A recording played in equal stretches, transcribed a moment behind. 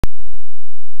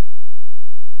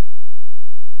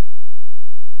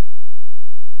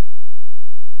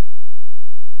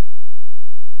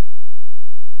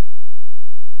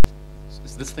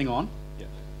Is this thing on? Yeah.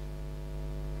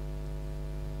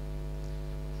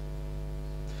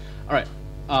 All right.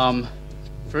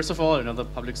 First of all, another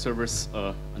public service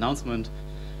announcement.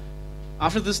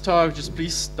 After this talk, just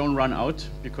please don't run out,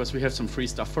 because we have some free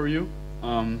stuff for you.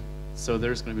 So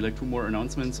there's going to be like 2 more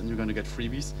announcements, and you're going to get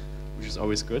freebies, which is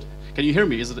always good. Can you hear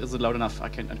me? Is it loud enough? I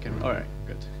can. All right,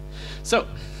 good. So,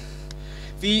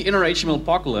 the inner HTML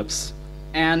apocalypse.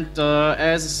 And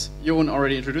as Johan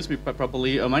already introduced me quite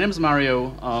properly, my name is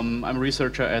Mario. I'm a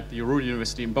researcher at the Ruhr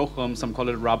University in Bochum. Some call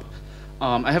it RUB.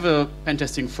 I have a pen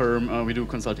testing firm. We do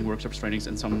consulting workshops, trainings,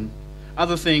 and some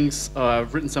other things.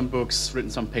 I've written some books,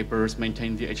 written some papers,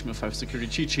 maintained the HTML5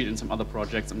 security cheat sheet, and some other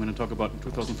projects I'm going to talk about in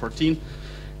 2014.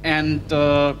 And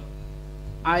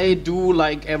I do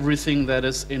like everything that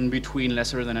is in between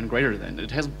lesser than and greater than.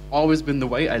 It has always been the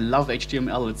way. I love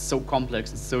HTML. It's so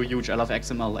complex. It's so huge. I love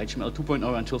XML, HTML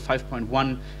 2.0 until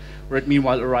 5.1, where it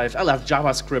meanwhile arrived. I love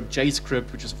JavaScript,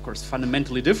 JScript, which is of course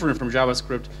fundamentally different from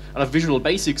JavaScript. I love Visual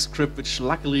Basic Script, which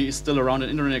luckily is still around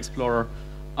in Internet Explorer.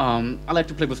 I like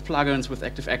to play with plugins, with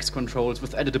ActiveX controls,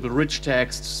 with editable rich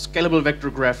text, scalable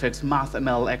vector graphics,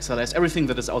 MathML, XLS, everything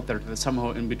that is out there that is somehow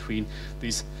in between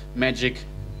these magic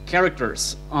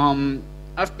characters.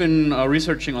 I've been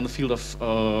researching on the field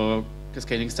of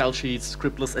cascading style sheets,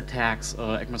 scriptless attacks,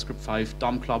 ECMAScript 5,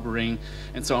 DOM clobbering,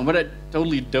 and so on. What I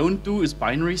totally don't do is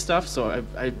binary stuff, so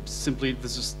I simply,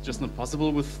 this is just not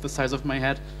possible with the size of my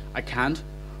head. I can't.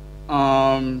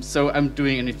 So I'm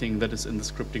doing anything that is in the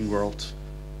scripting world,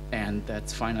 and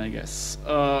that's fine, I guess.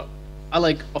 I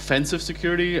like offensive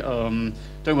security, talking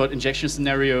about injection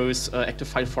scenarios, active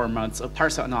file formats,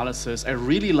 parser analysis. I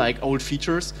really like old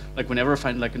features. Like whenever I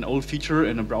find like an old feature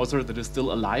in a browser that is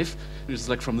still alive, which is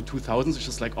like from the 2000s, it's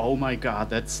just like, oh my god,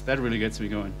 that really gets me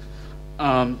going.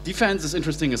 Defense is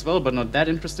interesting as well, but not that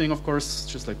interesting, of course.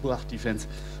 It's just like, blah, defense.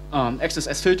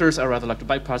 XSS filters, I rather like to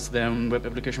bypass them. Web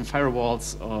application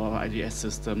firewalls, IDS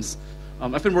systems.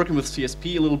 I've been working with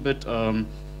CSP a little bit.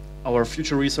 Our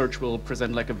future research will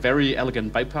present like a very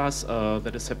elegant bypass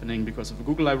that is happening because of a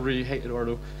Google library, hey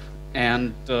Eduardo.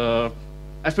 And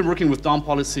I've been working with DOM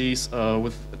policies,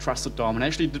 with a trusted DOM, and I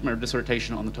actually did my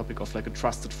dissertation on the topic of like a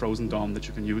trusted frozen DOM that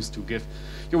you can use to give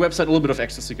your website a little bit of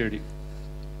extra security.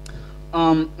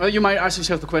 Well, you might ask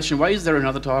yourself the question, why is there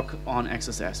another talk on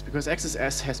XSS? Because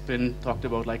XSS has been talked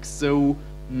about like so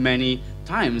many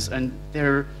times, and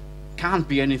there can't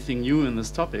be anything new in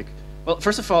this topic. Well,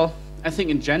 first of all, I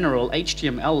think in general,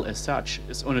 HTML as such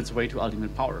is on its way to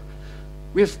ultimate power.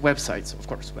 We have websites, of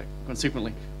course, like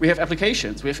consequently. We have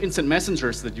applications. We have instant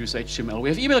messengers that use HTML. We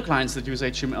have email clients that use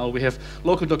HTML. We have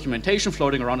local documentation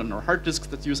floating around on our hard disks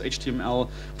that use HTML,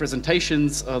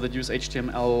 presentations that use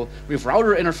HTML. We have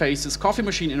router interfaces, coffee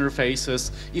machine interfaces,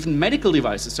 even medical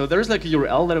devices. So there's like a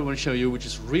URL that I want to show you, which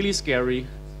is really scary.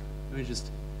 Let me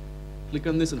just click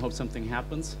on this and hope something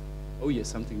happens. Oh yes,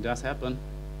 something does happen.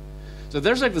 So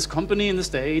there's like this company in the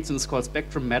States, and it's called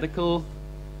Spectrum Medical,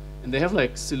 and they have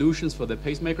like solutions for their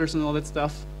pacemakers and all that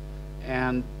stuff,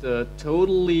 and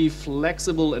totally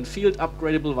flexible and field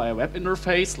upgradable via web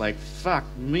interface. Like, fuck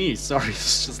me, sorry,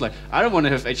 it's just like, I don't want to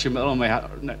have HTML on my head.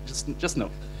 No, just no.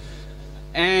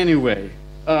 Anyway,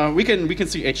 we can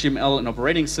see HTML in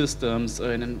operating systems,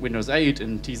 in Windows 8,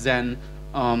 in Tizen,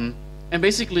 and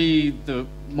basically the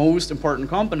most important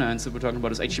components that we're talking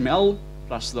about is HTML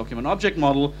plus the document object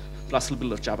model, plus a little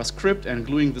bit of JavaScript, and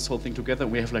gluing this whole thing together,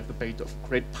 we have like the bait of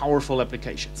great powerful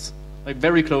applications. Like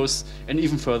very close and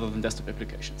even further than desktop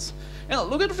applications. And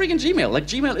look at the freaking Gmail. Like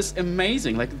Gmail is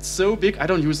amazing. Like it's so big. I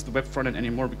don't use the web frontend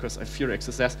anymore because I fear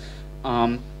XSS.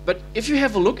 But if you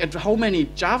have a look at how many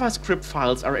JavaScript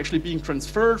files are actually being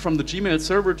transferred from the Gmail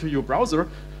server to your browser,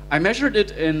 I measured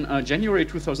it in January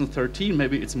 2013,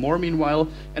 maybe it's more meanwhile,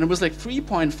 and it was like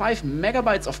 3.5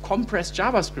 megabytes of compressed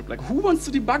JavaScript. Like who wants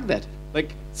to debug that?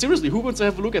 Like seriously, who wants to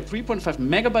have a look at 3.5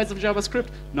 megabytes of JavaScript?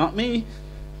 Not me.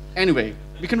 Anyway,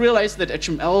 we can realize that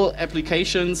HTML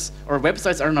applications or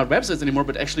websites are not websites anymore,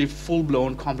 but actually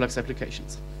full-blown complex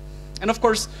applications. And of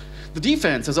course, the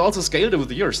defense has also scaled over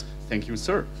the years. Thank you,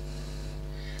 sir.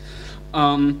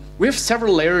 We have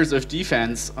several layers of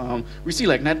defense. We see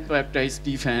like network-based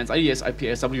defense, IDS,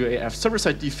 IPS, WAF,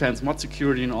 server-side defense, mod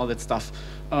security, and all that stuff.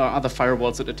 Other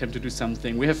firewalls that attempt to do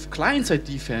something. We have client-side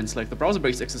defense, like the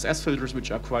browser-based XSS filters,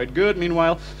 which are quite good.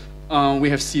 Meanwhile, we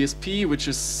have CSP, which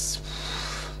is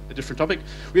a different topic.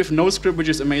 We have NoScript, which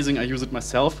is amazing. I use it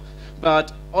myself.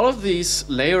 But all of these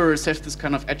layers have this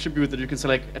kind of attribute that you can say,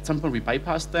 like, at some point we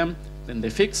bypassed them, then they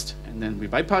fixed, and then we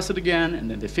bypassed it again, and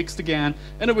then they fixed again.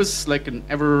 And it was like an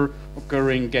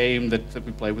ever-occurring game that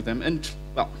we play with them. And,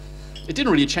 well, it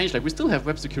didn't really change. Like, we still have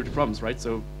web security problems, right?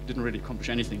 So it didn't really accomplish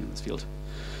anything in this field.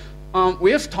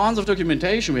 We have tons of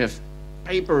documentation. We have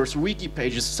papers, wiki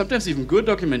pages, sometimes even good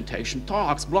documentation,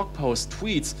 talks, blog posts,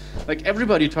 tweets. Like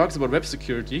everybody talks about web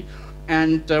security.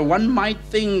 And one might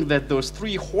think that those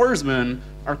three horsemen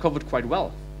are covered quite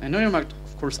well. I know you might,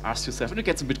 of course, ask yourself, and it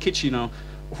gets a bit kitschy now,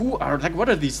 what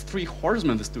are these three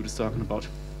horsemen this dude is talking about?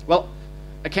 Well,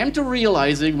 I came to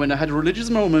realizing when I had a religious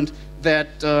moment that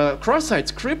cross-site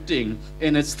scripting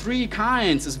in its three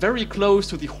kinds is very close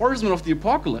to the horsemen of the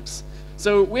apocalypse.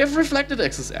 So we have reflected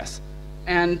XSS.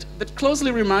 And that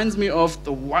closely reminds me of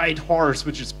the white horse,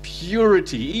 which is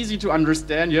purity, easy to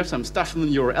understand. You have some stuff in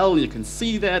the URL, you can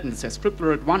see that, and it says script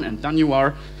alert 1, and done you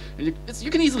are. And you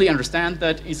can easily understand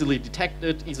that, easily detect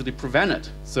it, easily prevent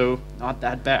it. So not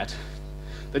that bad.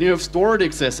 Then you have stored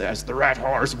XSS, the red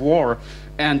horse war.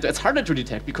 And it's harder to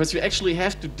detect because you actually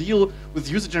have to deal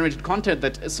with user-generated content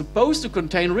that is supposed to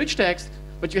contain rich text,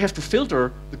 but you have to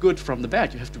filter the good from the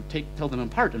bad. You have to tell them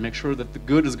apart and make sure that the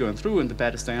good is going through and the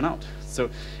bad is staying out.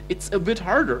 So it's a bit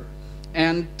harder.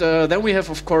 And then we have,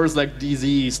 of course, like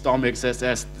DZ, DOM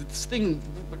XSS. This thing,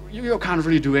 you can't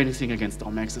really do anything against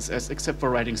DOM XSS except for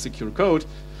writing secure code.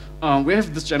 We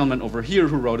have this gentleman over here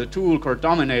who wrote a tool called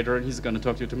Dominator, and he's going to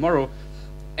talk to you tomorrow.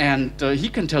 And he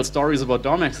can tell stories about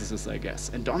DOM XSS, I guess.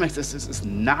 And DOM XSS is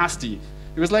nasty.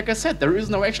 Because like I said, there is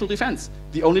no actual defense.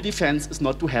 The only defense is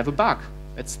not to have a bug.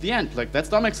 That's the end. Like, that's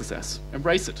DOM XSS.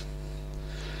 Embrace it.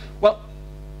 Well,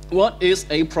 what is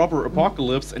a proper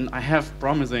apocalypse? And I have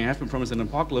been promising an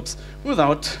apocalypse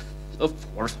without the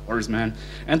fourth horseman.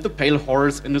 And the pale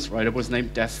horse in this writer was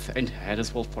named Death and had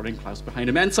his wolf-following clouds behind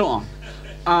him, and so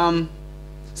on.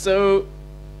 So,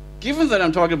 given that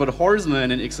I'm talking about a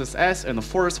horseman in XSS, and the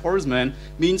fourth horseman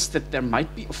means that there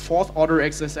might be a fourth order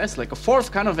XSS, like a fourth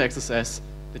kind of XSS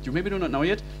that you maybe do not know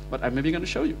yet, but I'm maybe going to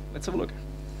show you. Let's have a look.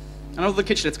 Another the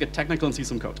kitchen, let's get technical and see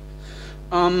some code.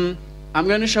 I'm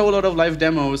going to show a lot of live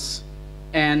demos,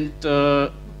 and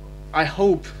I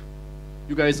hope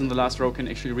you guys in the last row can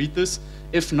actually read this.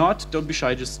 If not, don't be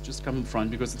shy, just come in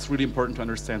front, because it's really important to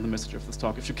understand the message of this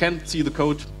talk. If you can't see the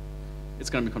code, it's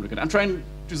going to be complicated. I'm trying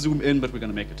to zoom in, but we're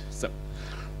going to make it. So,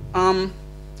 when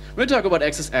we talk about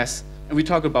XSS, and we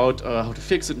talk about how to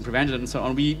fix it and prevent it and so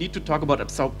on, we need to talk about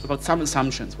some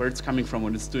assumptions, where it's coming from,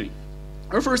 what it's doing.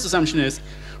 Our first assumption is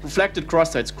reflected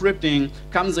cross-site scripting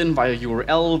comes in via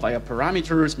URL, via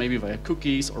parameters, maybe via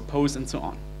cookies or posts and so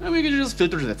on. And we can just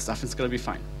filter that stuff, it's going to be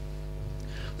fine.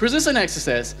 Persistent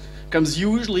XSS comes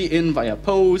usually in via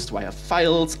post, via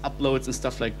files, uploads, and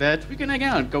stuff like that. We can,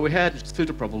 again, go ahead and just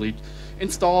filter properly.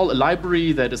 Install a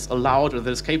library that is allowed or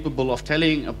that is capable of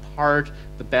telling apart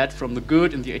the bad from the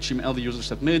good in the HTML the user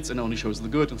submits and only shows the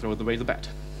good and throws away the bad.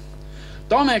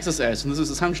 DOM XSS, and this is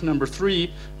assumption number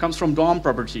 3, comes from DOM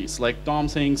properties, like DOM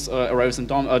things arrives in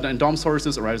DOM, and DOM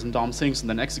sources arrives in DOM things and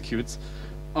then executes.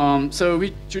 So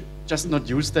we should just not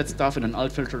use that stuff in an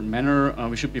alt-filtered manner.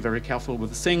 We should be very careful with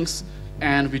the things,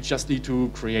 and we just need to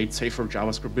create safer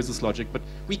JavaScript business logic. But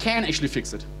we can actually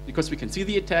fix it, because we can see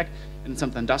the attack, and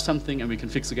something does something, and we can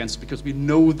fix against it, because we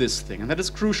know this thing. And that is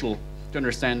crucial to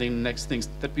understanding the next things,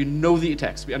 that we know the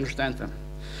attacks, we understand them.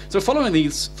 So following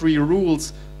these 3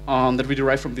 rules, that we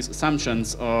derive from these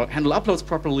assumptions, handle uploads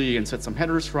properly and set some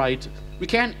headers right, we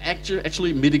can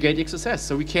actually mitigate XSS.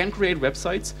 So we can create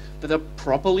websites that are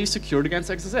properly secured against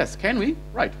XSS. Can we?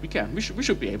 Right, we can. We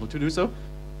should be able to do so.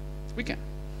 We can.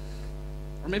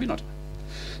 Or maybe not.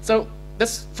 So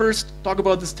let's first talk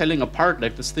about this telling apart,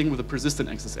 like this thing with the persistent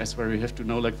XSS, where we have to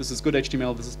know, like, this is good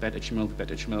HTML, this is bad HTML, the bad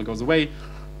HTML goes away.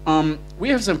 We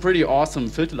have some pretty awesome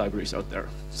filter libraries out there.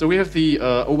 So we have the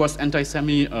OWASP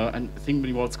anti-semi, and I think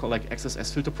what's called like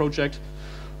XSS filter project,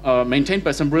 maintained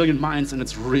by some brilliant minds, and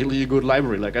it's really a good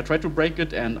library. Like, I tried to break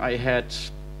it, and I had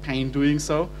pain doing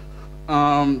so.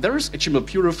 There is HTML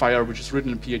Purifier, which is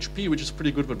written in PHP, which is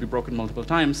pretty good, but we broke it multiple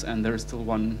times, and there is still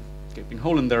one gaping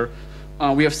hole in there.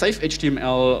 We have safe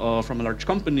HTML from a large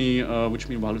company, which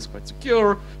meanwhile is quite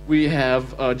secure. We have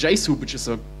JSoup, which is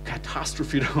a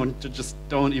catastrophe.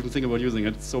 Don't even think about using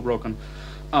it. It's so broken.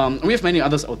 We have many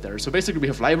others out there. So basically, we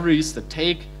have libraries that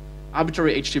take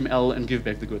arbitrary HTML and give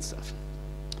back the good stuff.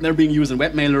 They're being used in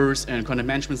web mailers and content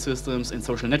management systems and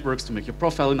social networks to make your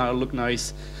profile now look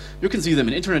nice. You can see them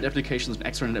in internet applications and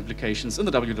extranet applications, in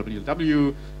the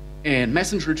www, and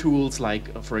messenger tools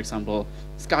like, for example,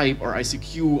 Skype or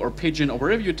ICQ or Pigeon or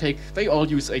wherever you take, they all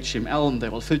use HTML and they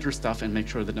all filter stuff and make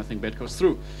sure that nothing bad goes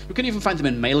through. You can even find them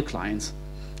in mail clients,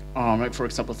 like for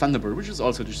example Thunderbird, which is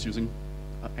also just using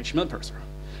HTML parser.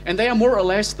 And they are more or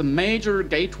less the major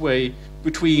gateway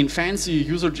between fancy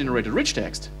user-generated rich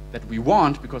text that we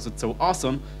want because it's so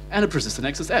awesome, and a persistent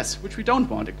XSS, which we don't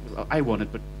want. I want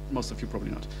it, but most of you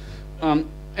probably not.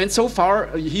 And so far,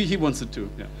 he wants it too.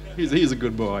 Yeah. He's a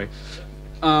good boy.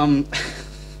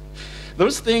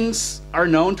 Those things are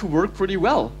known to work pretty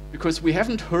well because we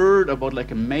haven't heard about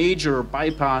like a major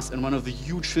bypass in one of the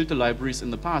huge filter libraries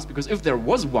in the past, because if there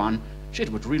was one, shit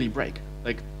would really break.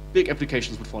 Like big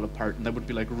applications would fall apart, and there would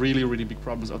be like really, really big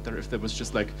problems out there if there was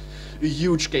just like a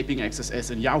huge gaping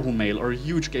XSS in Yahoo Mail or a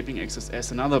huge gaping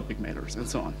XSS in other big mailers and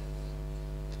so on.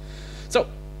 So,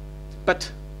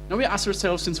 but now we ask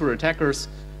ourselves, since we're attackers,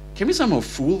 can we somehow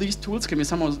fool these tools? Can we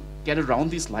somehow get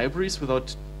around these libraries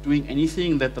without doing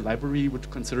anything that the library would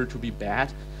consider to be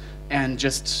bad, and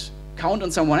just count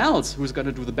on someone else who's going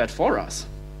to do the bad for us?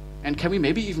 And can we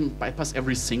maybe even bypass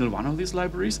every single one of these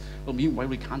libraries? Well, meanwhile,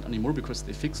 we can't anymore because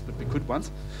they fixed, but we could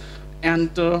once. And,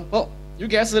 well, you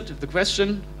guessed it,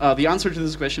 the answer to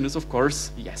this question is, of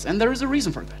course, yes. And there is a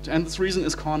reason for that. And this reason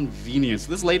is convenience.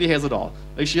 This lady has it all.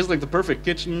 Like, she has like the perfect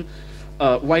kitchen,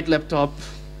 white laptop,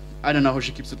 I don't know how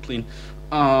she keeps it clean,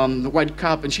 the white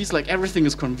cup, and she's like, everything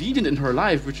is convenient in her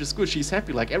life, which is good. She's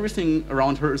happy. Like, everything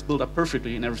around her is built up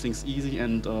perfectly, and everything's easy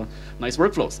and nice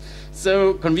workflows.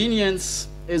 So convenience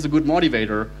is a good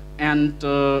motivator. And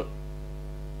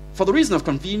for the reason of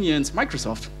convenience,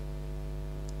 Microsoft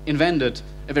invented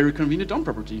a very convenient DOM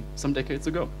property some decades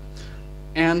ago.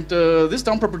 And this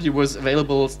DOM property was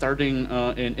available starting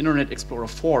in Internet Explorer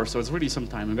 4, so it's really some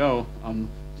time ago.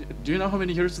 Do you know how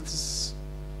many years this is,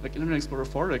 like Internet Explorer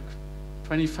 4? Like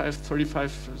 25,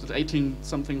 35, 18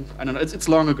 something, I don't know, it's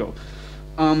long ago.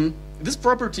 This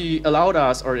property allowed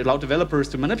us, or allowed developers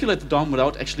to manipulate the DOM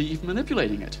without actually even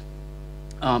manipulating it,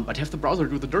 but have the browser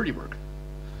do the dirty work.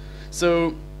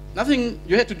 So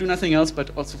you had to do nothing else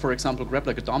but also, for example, grab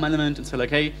like a DOM element and say like,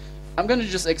 hey, I'm going to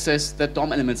just access that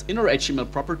DOM element's inner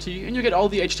HTML property, and you get all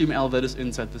the HTML that is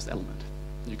inside this element.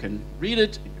 You can read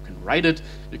it, you can write it,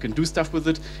 you can do stuff with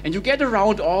it, and you get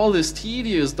around all this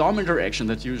tedious DOM interaction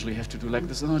that you usually have to do, like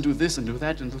this, oh, do this and do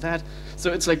that and do that.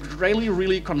 So it's like really,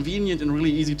 really convenient and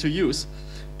really easy to use.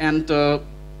 And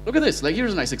look at this, like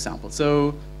here's a nice example.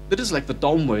 So that is like the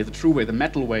DOM way, the true way, the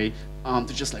metal way,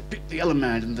 to just like pick the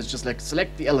element and just like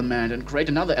select the element and create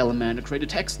another element and create a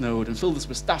text node and fill this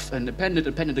with stuff and append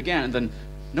it again, and then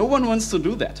no one wants to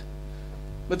do that.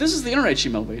 But this is the inner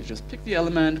HTML way. You just pick the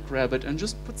element, grab it, and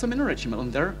just put some inner HTML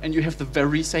in there, and you have the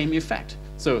very same effect.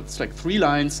 So it's like 3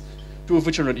 lines, 2 of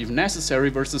which are not even necessary,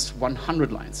 versus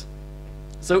 100 lines.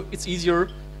 So it's easier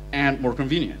and more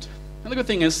convenient. And the good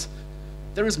thing is,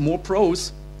 there is more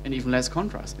pros and even less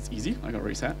contrast. It's easy, like I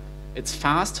already said. It's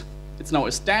fast. It's now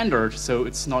a standard, so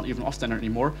it's not even off standard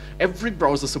anymore. Every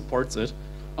browser supports it.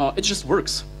 It just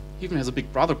works. It even has a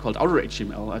big brother called outer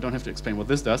HTML. I don't have to explain what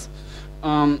this does.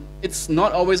 It's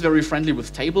not always very friendly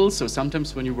with tables, so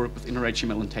sometimes when you work with inner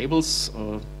HTML and tables,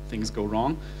 things go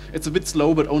wrong. It's a bit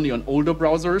slow, but only on older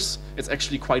browsers. It's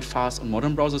actually quite fast on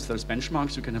modern browsers. There's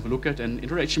benchmarks you can have a look at, and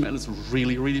inner HTML is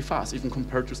really, really fast, even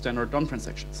compared to standard DOM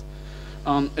transactions.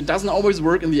 It doesn't always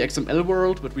work in the XML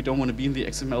world, but we don't want to be in the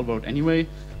XML world anyway.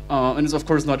 And it's of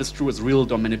course not as true as real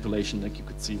DOM manipulation, like you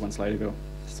could see one slide ago.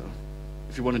 So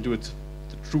if you want to do it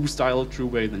the true style, true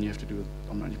way, then you have to do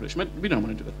DOM manipulation. But we don't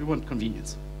want to do that. We want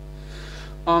convenience.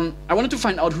 I wanted to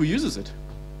find out who uses it.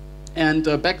 And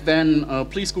back then,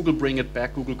 please Google bring it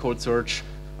back, Google Code Search.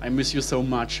 I miss you so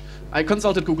much. I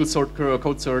consulted Google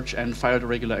Code Search and fired a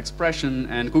regular expression,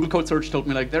 and Google Code Search told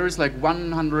me like there is like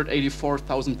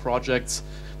 184,000 projects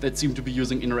that seem to be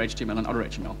using inner HTML and outer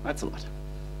HTML. That's a lot.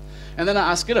 And then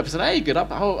I asked GitHub, I said, hey GitHub,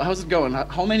 how's it going?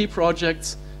 How many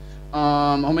projects,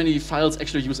 how many files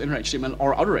actually use inner HTML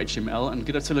or outer HTML? And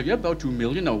GitHub said like, yeah, about 2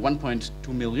 million, no, 1.2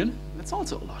 million. That's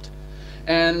also a lot.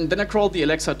 And then I crawled the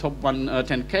Alexa top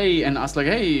 10K and asked like,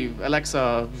 hey,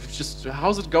 Alexa, just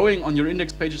how's it going on your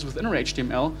index pages with inner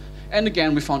HTML? And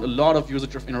again, we found a lot of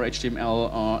usage of inner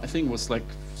HTML. I think it was like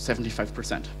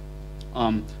 75%.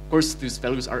 Of course, these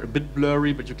values are a bit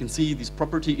blurry, but you can see this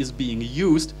property is being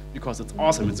used because it's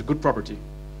awesome. It's a good property.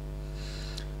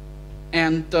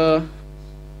 And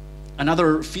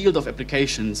another field of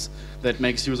applications that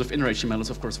makes use of inner HTML is,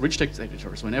 of course, rich text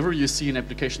editors. Whenever you see an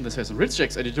application that has a rich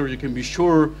text editor, you can be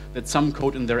sure that some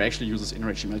code in there actually uses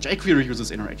inner HTML. jQuery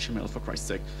uses inner HTML, for Christ's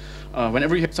sake.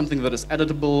 Whenever you have something that is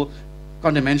editable,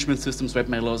 content management systems, web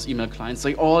mailers, email clients,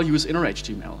 they all use inner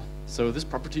HTML. So this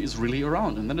property is really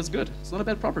around, and then it's good. It's not a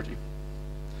bad property.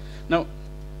 Now,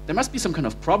 there must be some kind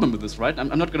of problem with this, right? I'm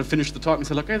not going to finish the talk and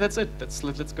say, okay, that's it.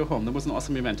 Let's go home. That was an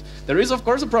awesome event. There is, of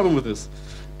course, a problem with this.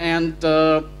 And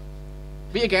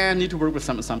we, again, need to work with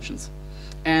some assumptions.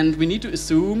 And we need to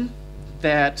assume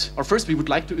that, or first we would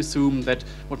like to assume that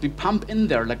what we pump in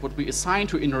there, like what we assign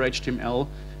to inner HTML,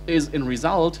 is in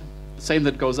result the same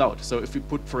that goes out. So if we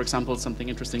put, for example, something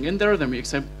interesting in there, then we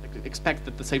expect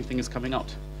that the same thing is coming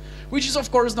out. Which is,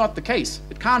 of course, not the case.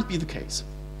 It can't be the case.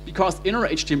 Because inner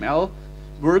HTML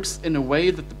works in a way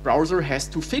that the browser has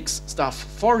to fix stuff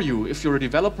for you. If you're a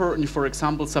developer and you, for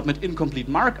example, submit incomplete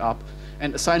markup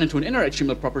and assign it to an inner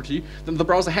HTML property, then the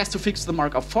browser has to fix the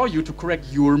markup for you to correct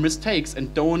your mistakes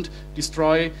and doesn't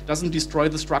destroy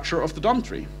the structure of the DOM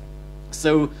tree.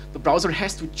 So the browser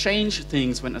has to change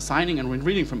things when assigning and when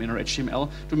reading from inner HTML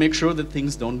to make sure that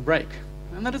things don't break.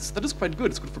 And that is quite good.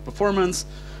 It's good for performance.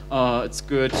 It's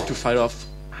good to fight off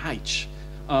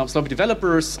sloppy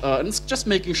developers. And it's just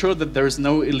making sure that there's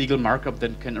no illegal markup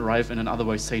that can arrive in an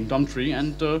otherwise sane DOM tree.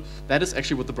 And that is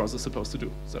actually what the browser is supposed to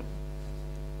do. So.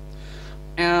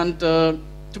 And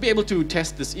to be able to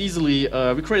test this easily,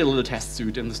 we created a little test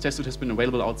suite. And this test suite has been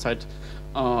available outside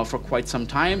for quite some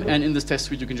time. And in this test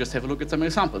suite, you can just have a look at some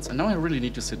examples. And now I really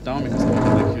need to sit down because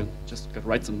I just got to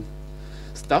write some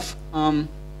stuff.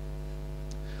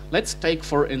 Let's take,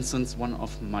 for instance, one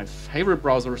of my favorite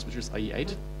browsers, which is IE8.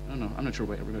 I don't know, I'm not sure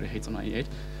why everybody hates on IE8.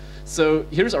 So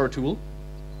here's our tool.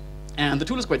 And the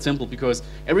tool is quite simple because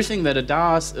everything that it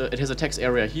does, it has a text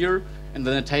area here, and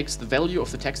then it takes the value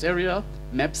of the text area,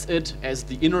 maps it as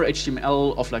the inner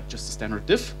HTML of like just a standard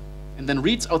div, and then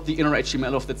reads out the inner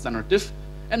HTML of that standard div,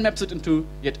 and maps it into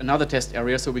yet another test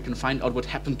area so we can find out what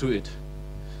happened to it.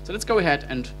 So let's go ahead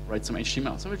and write some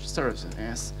HTML. So we just start with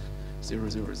S000,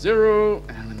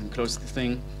 and then close the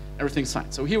thing. Everything's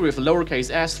fine. So here we have a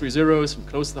lowercase s, 3 zeros. We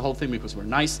close the whole thing because we're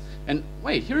nice. And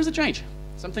wait, here's a change.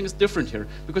 Something is different here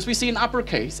because we see an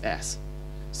uppercase s.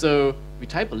 So we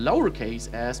type a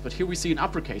lowercase s, but here we see an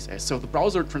uppercase s. So the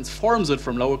browser transforms it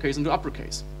from lowercase into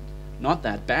uppercase. Not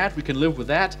that bad. We can live with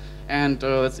that. And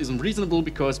that's even reasonable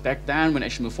because back then when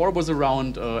HTML4 was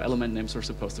around, element names were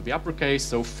supposed to be uppercase.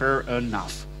 So fair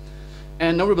enough.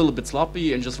 And now we're a little bit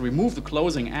sloppy and just remove the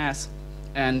closing s.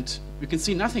 And we can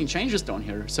see nothing changes down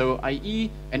here. So IE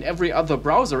and every other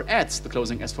browser adds the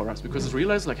closing s for us because it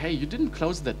realized like, hey, you didn't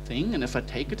close that thing, and if I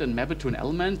take it and map it to an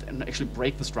element and actually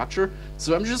break the structure,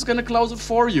 so I'm just gonna close it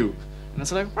for you. And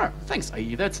it's like, oh, thanks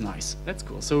IE, that's nice, that's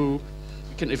cool. So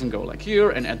we can even go like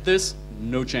here and add this,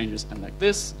 no changes, and like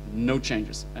this, no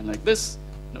changes, and like this,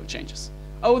 no changes.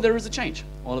 Oh, there is a change.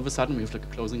 All of a sudden we have like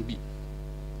a closing B.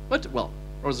 But well,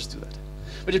 browsers do that.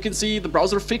 But you can see the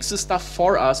browser fixes stuff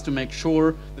for us to make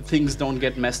sure that things don't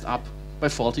get messed up by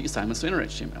faulty assignments to inner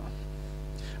HTML.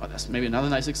 Oh, that's maybe another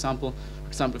nice example. For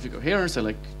example, if you go here and say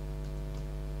like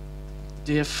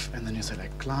div, and then you say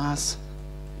like class,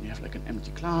 and you have like an empty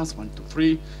class, 1, 2,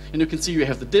 3, and you can see you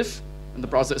have the div, and the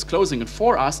browser is closing it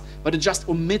for us, but it just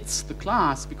omits the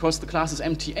class because the class is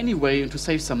empty anyway, and to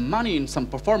save some money and some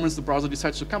performance, the browser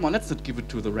decides to, come on, let's not give it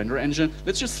to the render engine,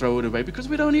 let's just throw it away because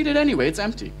we don't need it anyway, it's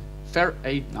empty. Fair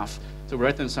enough. So we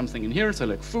write then something in here, so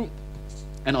like foo,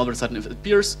 and all of a sudden it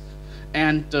appears.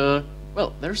 And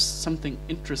well, there's something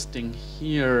interesting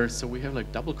here. So we have like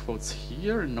double quotes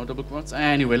here and no double quotes.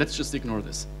 Anyway, let's just ignore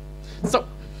this. So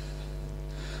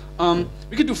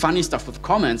we can do funny stuff with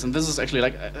comments, and this is actually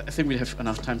like, I think we have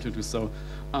enough time to do so.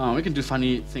 We can do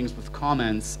funny things with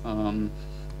comments.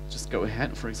 Just go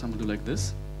ahead, for example, do like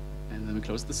this, and then we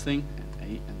close this thing, and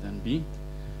A and then B.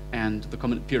 And the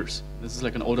comment appears. This is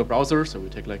like an older browser, so we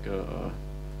take like a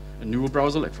newer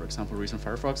browser, like for example recent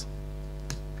Firefox,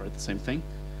 try the same thing,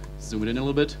 zoom it in a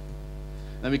little bit.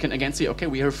 Then we can again see, okay,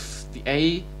 we have the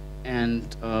A and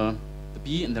the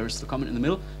B, and there's the comment in the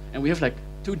middle, and we have like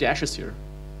 2 dashes here.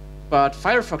 But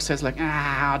Firefox says like,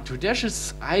 2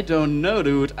 dashes, I don't know,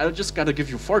 dude, I just gotta give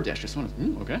you 4 dashes.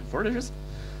 Okay, 4 dashes?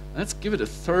 Let's give it a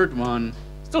 3rd one,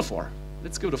 still 4.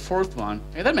 Let's give it a 4th one.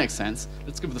 Okay, that makes sense.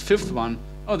 Let's give it the 5th one.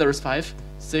 Oh, there's 5,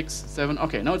 6, 7.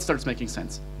 Okay, now it starts making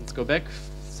sense. Let's go back.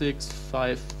 6,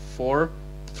 5, 4.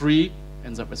 3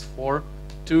 ends up as 4.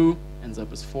 2 ends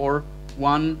up as 4.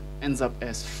 1 ends up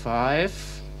as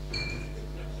 5.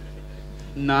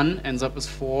 None ends up as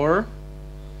 4.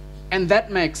 And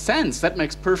that makes sense. That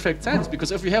makes perfect sense.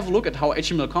 Because if we have a look at how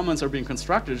HTML comments are being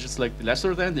constructed, it's just like the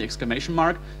lesser than, the exclamation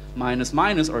mark, minus,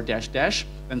 minus, or dash, dash,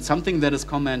 then something that is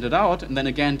commented out, and then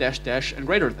again, dash, dash, and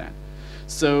greater than.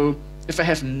 So if I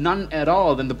have none at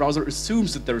all, then the browser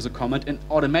assumes that there is a comment and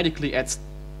automatically adds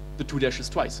the 2 dashes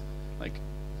twice. Like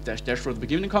dash, dash for the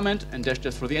beginning comment and dash,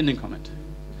 dash for the ending comment.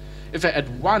 If I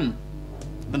add 1,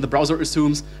 then the browser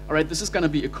assumes, all right, this is going to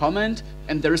be a comment,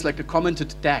 and there is like a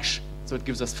commented dash. So it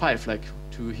gives us 5, like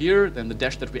 2 here, then the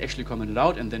dash that we actually commented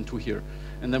out, and then 2 here.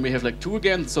 And then we have like 2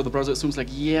 again, so the browser assumes like,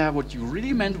 yeah, what you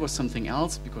really meant was something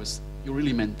else, because you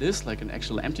really meant this, like an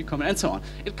actual empty comment, and so on.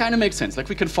 It kind of makes sense, like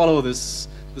we can follow this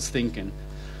thinking.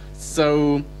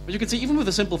 So but you can see even with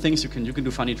the simple things you can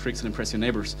do funny tricks and impress your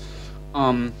neighbors.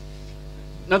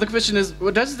 Now the question is,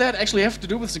 well, does that actually have to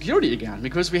do with security again?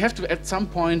 Because we have to at some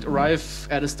point arrive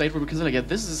at a state where we can say, like, yeah,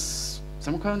 this is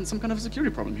some kind of a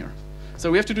security problem here.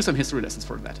 So we have to do some history lessons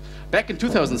for that. Back in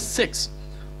 2006,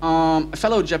 a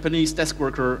fellow Japanese desk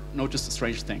worker noticed a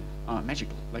strange thing,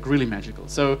 magical, like really magical.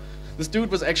 So this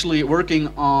dude was actually working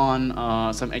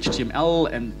on some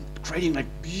HTML and creating like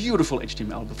beautiful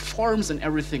HTML with forms and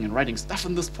everything and writing stuff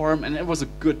in this form, and it was a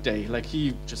good day. Like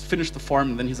he just finished the form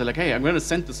and then he said like, hey, I'm gonna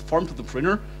send this form to the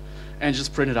printer and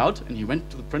just print it out. And he went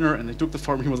to the printer and they took the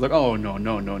form and he was like, oh no,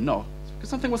 no, no, no, because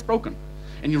something was broken.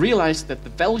 And he realized that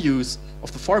the values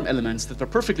of the form elements that are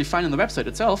perfectly fine on the website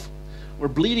itself were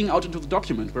bleeding out into the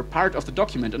document, were part of the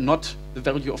document and not the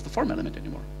value of the form element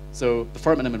anymore. So the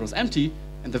form element was empty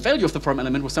and the value of the form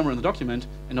element was somewhere in the document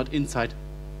and not inside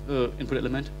input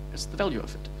element as the value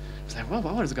of it. I was like, well,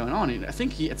 what is going on? And I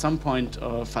think he at some point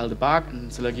filed a bug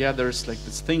and said like, yeah, there's like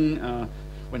this thing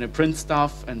when I print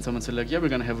stuff, and someone said like, yeah, we're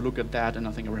gonna have a look at that, and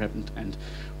nothing ever happened. And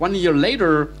 1 year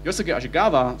later, Yosuke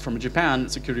Ashigawa from Japan, a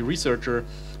security researcher,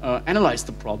 analyzed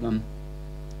the problem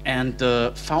and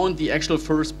found the actual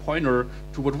first pointer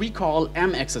to what we call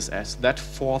mXSS, that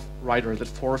fourth rider, that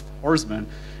fourth horseman.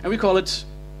 And we call it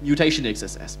mutation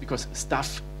XSS because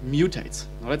stuff mutates.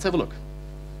 Now let's have a look.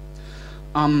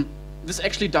 This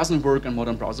actually doesn't work on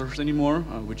modern browsers anymore,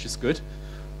 which is good.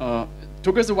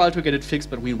 Took us a while to get it fixed,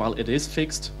 but meanwhile it is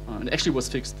fixed. It actually was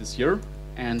fixed this year.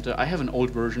 And I have an old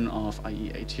version of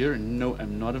IE8 here, and no,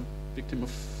 I'm not a victim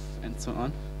of and so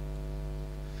on.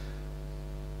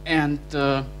 And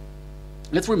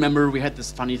let's remember we had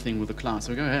this funny thing with the class.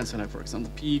 So we go ahead and say, like, for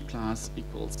example, p class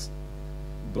equals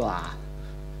blah.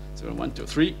 So 1, 2,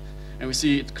 3. And we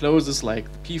see it closes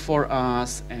like the P for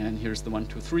us, and here's the 1,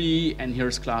 2, 3, and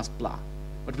here's class blah.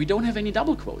 But we don't have any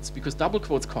double quotes because double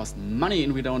quotes cost money,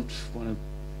 and we don't want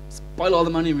to spoil all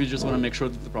the money. We just want to make sure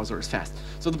that the browser is fast.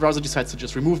 So the browser decides to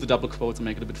just remove the double quotes and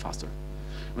make it a bit faster.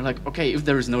 We're like, okay, if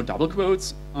there is no double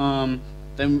quotes,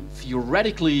 then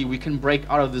theoretically we can break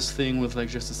out of this thing with like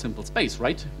just a simple space,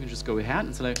 right? We just go ahead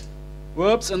and say like,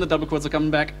 whoops, and the double quotes are coming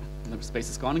back. And the space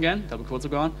is gone again. Double quotes are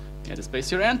gone. Yeah, the space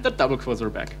here, and the double quotes are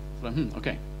back.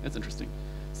 Okay, that's interesting.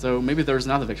 So maybe there's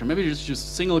another vector. Maybe you just use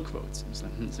single quotes. Just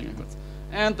like, single quotes.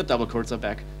 And the double quotes are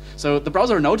back. So the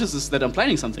browser notices that I'm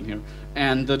planning something here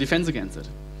and defends against it.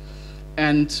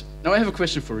 And now I have a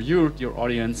question for you, dear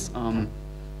audience.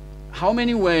 How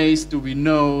many ways do we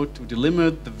know to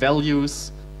delimit the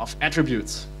values of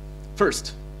attributes?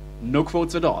 First, no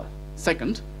quotes at all.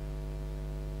 Second,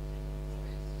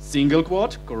 single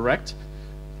quote, correct.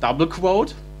 Double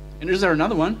quote. And is there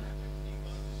another one?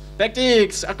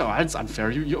 Backticks. Oh, that's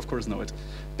unfair. You of course know it.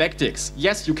 Backticks.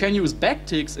 Yes, you can use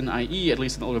backticks in IE, at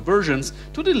least in older versions,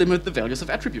 to delimit the values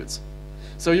of attributes.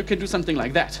 So you can do something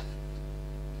like that.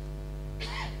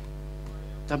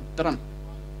 Dun-dun.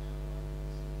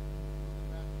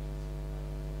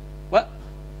 What?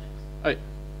 Oh, yeah,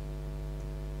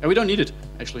 we don't need it,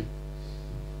 actually.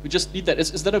 We just need that.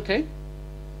 Is that okay?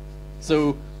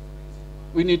 So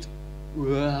we need.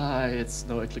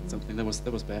 No, I clicked something. That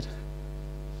was bad.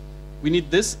 We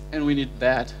need this and we need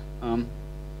that.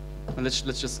 Let's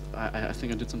just. I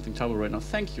think I did something terrible right now.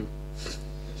 Thank you.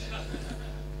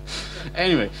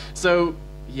 Anyway, so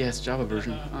yes, Java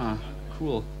version. Ah,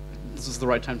 cool. This is the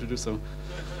right time to do so.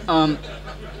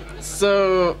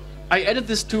 So I added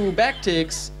this to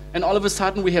backticks, and all of a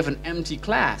sudden we have an empty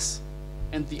class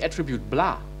and the attribute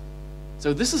blah.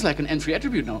 So this is like an entry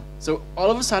attribute now. So all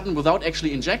of a sudden, without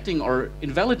actually injecting or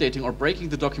invalidating or breaking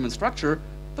the document structure,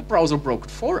 the browser broke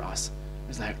it for us.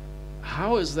 It's like,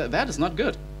 how is that? That is not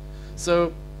good.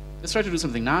 So let's try to do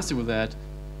something nasty with that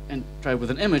and try with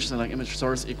an image. So like image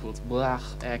source equals blah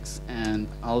x and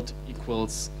alt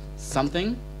equals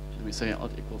something. Let me say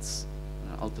alt equals,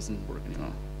 alt doesn't work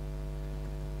anymore.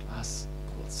 Class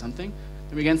equals something.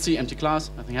 Then we again see empty class,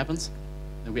 nothing happens.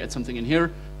 Then we add something in here.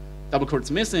 Double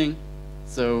quotes missing.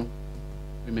 So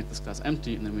we make this class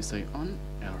empty, and then we say on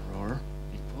error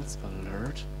equals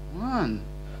alert 1.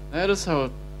 That is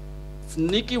how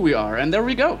sneaky we are, and there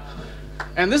we go.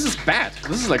 And this is bad.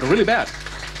 This is like really bad,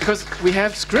 because we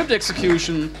have script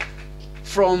execution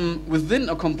from within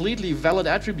a completely valid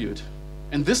attribute.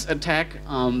 And this attack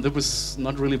that was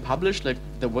not really published. Like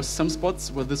there was some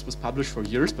spots where this was published for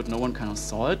years, but no one kind of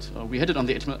saw it. We had it on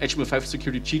the HTML5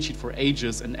 security cheat sheet for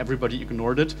ages, and everybody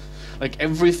ignored it. Like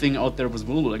everything out there was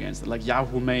vulnerable against it. Like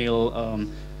Yahoo Mail,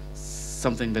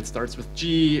 something that starts with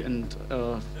G, and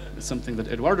something that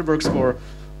Eduardo works for,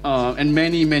 and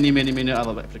many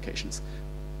other applications.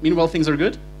 Meanwhile, things are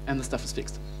good, and the stuff is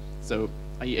fixed. So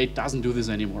IE8 doesn't do this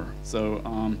anymore. So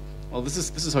Well, this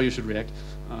is how you should react.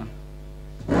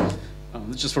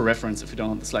 It's just for reference if you don't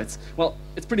want the slides. Well,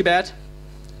 it's pretty bad,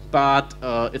 but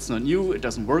it's not new. It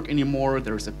doesn't work anymore.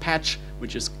 There's a patch,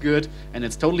 which is good, and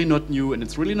it's totally not new, and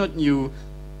it's really not new.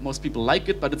 Most people like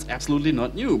it, but it's absolutely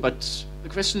not new. But the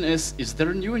question is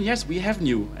there new? And yes, we have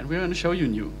new, and we're going to show you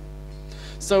new.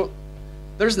 So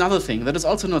there's another thing that is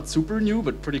also not super new,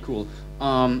 but pretty cool,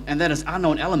 and that is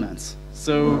unknown elements.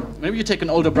 So maybe you take an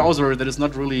older browser that is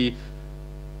not really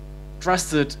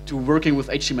trusted to working with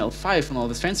HTML5 and all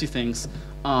these fancy things,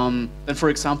 then for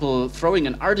example, throwing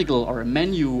an article or a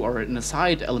menu or an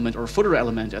aside element or a footer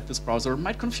element at this browser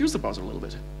might confuse the browser a little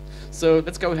bit. So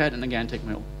let's go ahead and again take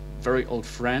my very old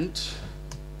friend.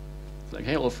 It's like,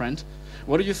 hey, old friend,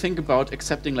 what do you think about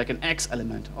accepting like an X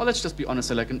element? Or let's just be honest,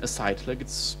 like an aside, like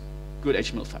it's good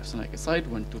HTML5. So like aside,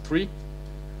 1, 2, 3.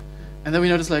 And then we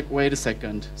notice like, wait a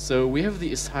second. So we have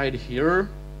the aside here,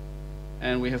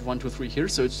 and we have 1, 2, 3 here,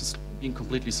 so it's just being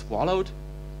completely swallowed.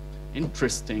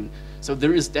 Interesting. So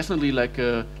there is definitely like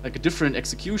a different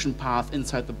execution path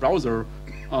inside the browser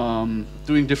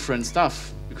doing different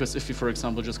stuff. Because if you, for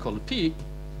example, just call it P,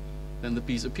 then the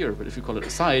P's appear. But if you call it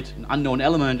aside, an unknown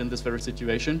element in this very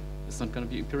situation, it's not going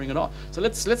to be appearing at all. So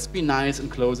let's be nice in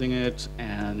closing it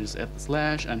and just add the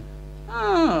slash and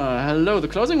hello. The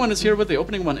closing one is here, but the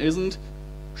opening one isn't.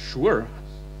 Sure,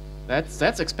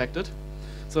 that's expected.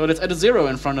 So let's add a 0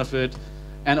 in front of it.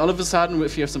 And all of a sudden,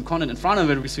 if you have some content in front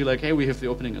of it, we see like, hey, we have the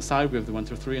opening aside, we have the 1,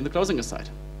 2, 3, and the closing aside.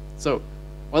 So,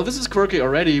 while this is quirky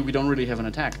already, we don't really have an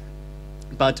attack.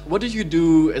 But what do you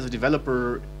do as a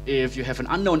developer if you have an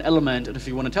unknown element and if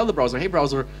you want to tell the browser, hey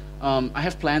browser, I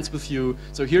have plans with you,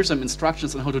 so here's some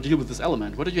instructions on how to deal with this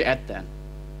element. What do you add then?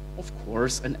 Of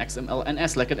course, an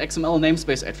XMLNS, like an XML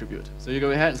namespace attribute. So you go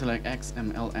ahead and say like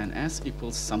XMLNS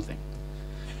equals something.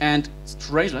 And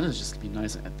strangely, let's just be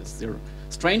nice and add this 0.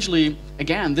 Strangely,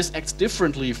 again, this acts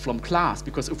differently from class,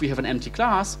 because if we have an empty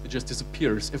class, it just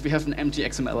disappears. If we have an empty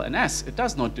XMLNS, it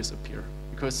does not disappear,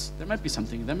 because there might be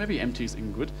something, there may be empties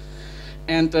in good.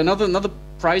 And another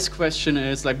price question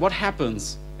is, like, what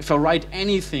happens if I write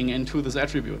anything into this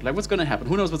attribute? Like, what's going to happen?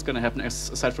 Who knows what's going to happen,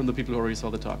 aside from the people who already saw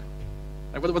the talk?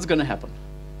 Like, what's going to happen?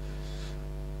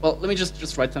 Well, let me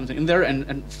just write something in there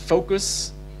and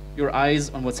focus your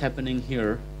eyes on what's happening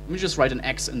here. Let me just write an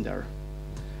X in there.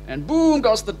 And boom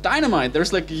goes the dynamite.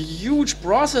 There's like a huge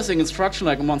processing instruction,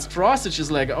 like a monstrosity,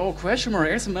 just like, oh, question mark,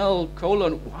 XML,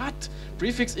 colon, what?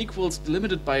 Prefix equals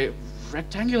delimited by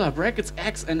rectangular brackets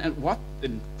X, and what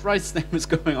in Christ's name is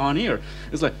going on here?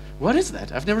 It's like, what is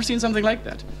that? I've never seen something like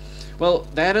that. Well,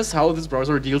 that is how this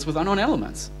browser deals with unknown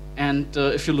elements. And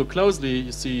if you look closely,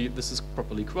 you see this is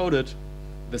properly quoted,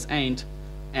 this ain't,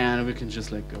 and we can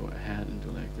just like go ahead and do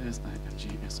like this,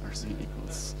 img src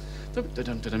equals,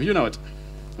 you know it.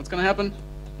 What's going to happen?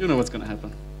 You know what's going to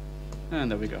happen.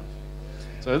 And there we go.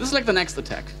 So this is like the next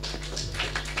attack.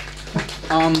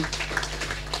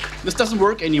 This doesn't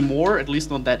work anymore, at least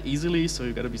not that easily, so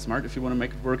you got to be smart if you want to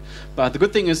make it work. But the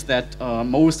good thing is that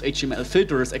most HTML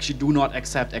filters actually do not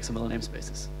accept XML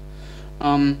namespaces.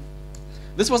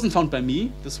 This wasn't found by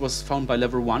me. This was found by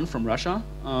Level 1 from Russia.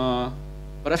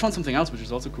 But I found something else, which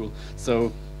is also cool.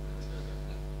 So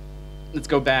let's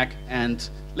go back and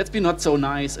let's be not so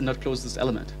nice and not close this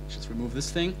element. Just remove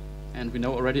this thing, and we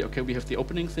know already, okay, we have the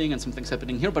opening thing and something's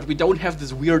happening here, but we don't have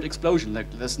this weird explosion. Like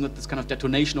there's not this kind of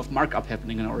detonation of markup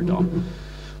happening in our DOM.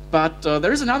 But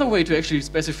there is another way to actually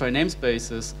specify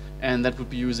namespaces, and that would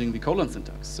be using the colon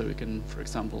syntax. So we can, for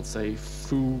example, say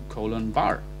foo colon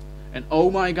bar. And oh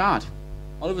my god,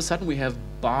 all of a sudden we have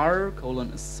bar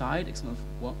colon aside, XML,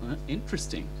 well,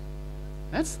 interesting.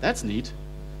 That's neat.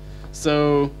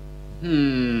 So,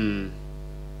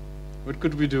 what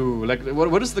could we do? Like,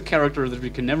 what is the character that we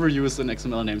can never use in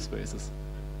XML namespaces?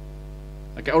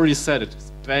 Like I already said it,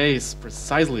 space,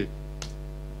 precisely.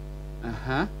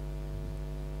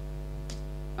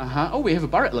 Oh, we have a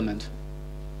bar element.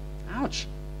 Ouch.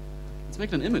 Let's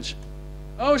make an image.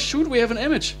 Oh shoot, we have an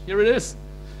image. Here it is.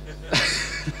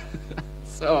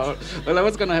 So, well,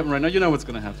 what's going to happen right now? You know what's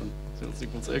going to happen. Sales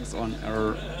equals X on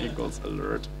error equals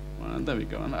alert. Well, there we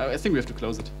go. And I think we have to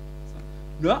close it.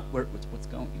 So, what's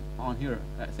going on here?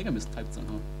 I think I mistyped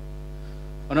somehow.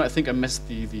 Oh no, I think I missed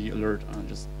the alert.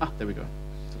 There we go.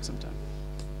 Took some time.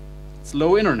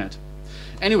 Slow internet.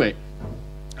 Anyway,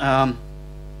 the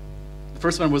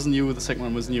first one was new, the second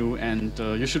one was new, and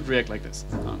you should react like this,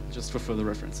 just for further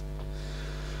reference.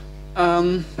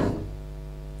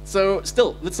 So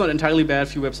still, it's not entirely bad.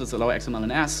 Few websites allow XML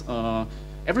and S.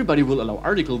 Everybody will allow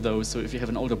article though, so if you have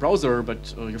an older browser,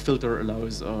 but your filter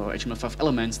allows HTML5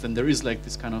 elements, then there is like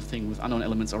this kind of thing with unknown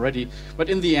elements already. But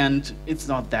in the end, it's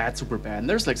not that super bad. And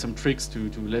there's like some tricks to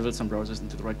level some browsers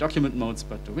into the right document modes,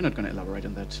 but we're not going to elaborate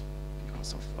on that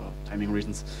because of timing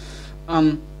reasons.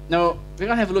 Now, we're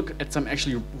going to have a look at some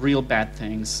actually real bad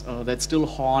things that still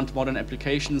haunt modern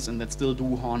applications and that still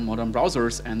do haunt modern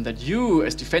browsers, and that you,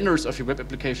 as defenders of your web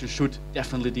application, should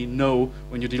definitely know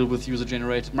when you deal with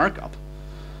user-generated markup.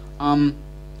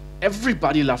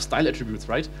 Everybody loves style attributes,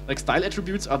 right? Like, style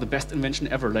attributes are the best invention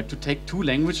ever. Like, to take two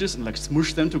languages and like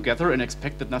smush them together and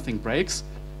expect that nothing breaks.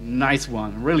 Nice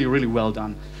one, really, really well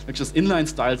done. Like, just inline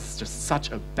styles is just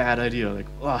such a bad idea. Like,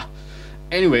 ugh.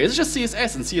 Anyway, it's just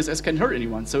CSS, and CSS can't hurt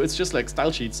anyone, so it's just like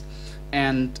style sheets.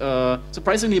 And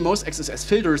surprisingly, most XSS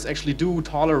filters actually do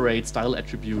tolerate style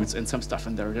attributes and some stuff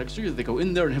in there. Actually, they go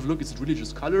in there and have a look. Is it really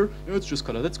just color? No, it's just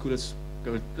color. That's cool. Let's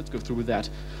go through with that.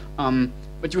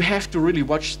 But you have to really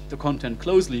watch the content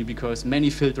closely, because many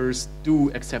filters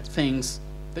do accept things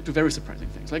that do very surprising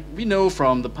things. Like, we know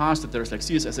from the past that there's like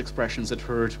CSS expressions that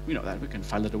hurt. We know that, we can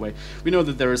file that away. We know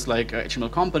that there's like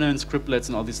HTML components, scriptlets,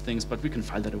 and all these things, but we can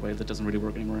file that away. That doesn't really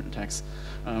work anymore in text.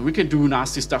 We can do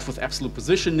nasty stuff with absolute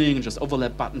positioning and just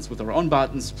overlap buttons with our own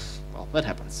buttons. Well, that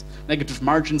happens. Negative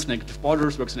margins, negative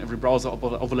borders, works in every browser,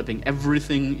 overlapping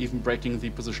everything, even breaking the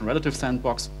position relative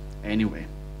sandbox. Anyway.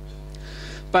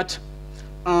 But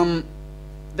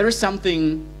there is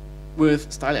something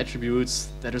with style attributes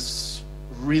that is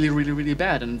really, really, really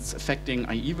bad, and it's affecting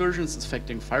IE versions, it's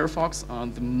affecting Firefox.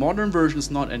 The modern version is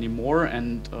not anymore,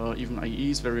 and even IE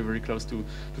is very, very close to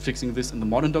fixing this in the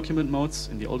modern document modes.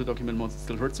 In the older document modes, it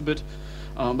still hurts a bit.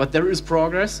 But there is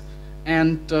progress,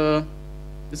 and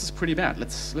this is pretty bad.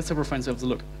 Let's have our find ourselves a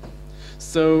look.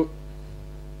 So,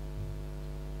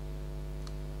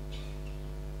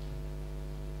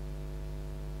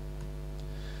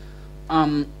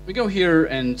 we go here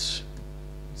and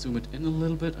zoom it in a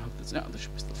little bit. I hope this, yeah, this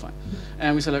should be still fine.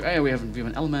 And we say like, oh, we have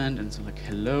an element, and so like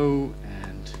hello,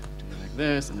 and do it like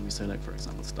this, and then we say like, for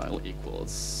example, style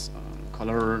equals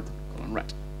color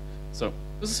red. So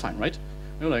this is fine, right?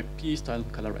 You know, like p style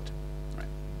color red, right?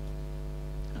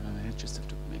 I just have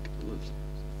to make it a little.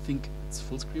 Think it's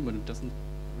full screen, but it doesn't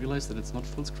realize that it's not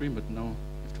full screen. But no, you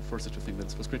have to force it to think that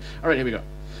it's full screen. All right, here we go.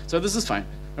 So this is fine.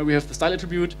 We have the style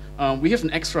attribute. We have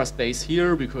an extra space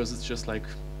here because it's just like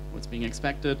what's being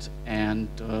expected, and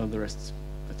the rest,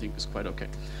 I think, is quite okay.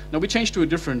 Now we change to a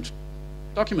different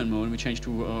document mode. We change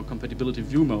to compatibility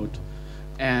view mode,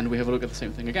 and we have a look at the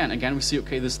same thing again. Again, we see,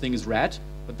 okay, this thing is red,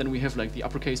 but then we have like the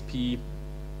uppercase P,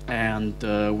 and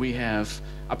we have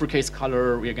uppercase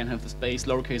color. We again have the space,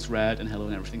 lowercase red, and hello,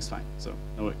 and everything's fine. So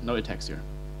no attacks here.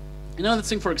 Another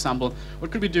thing, for example,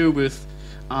 what could we do with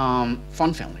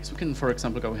font families? We can, for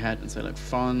example, go ahead and say like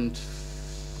font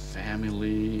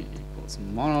family equals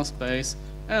monospace,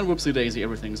 and whoopsie daisy,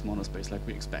 everything is monospace like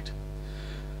we expect.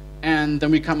 And then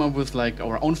we come up with like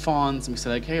our own fonts, and we say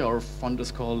like, hey, our font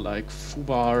is called like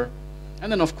foobar.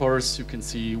 And then of course you can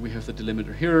see we have the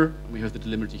delimiter here, we have the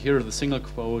delimiter here, the single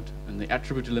quote, and the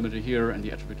attribute delimiter here, and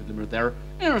the attribute delimiter there,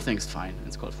 and everything's fine.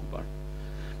 It's called foobar.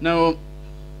 Now,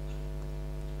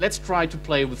 let's try to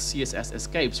play with CSS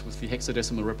escapes with the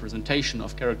hexadecimal representation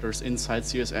of characters inside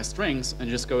CSS strings, and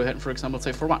just go ahead and, for example,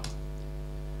 say for 1.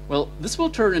 Well, this will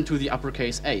turn into the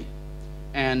uppercase A.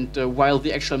 And while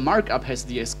the actual markup has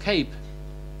the escape,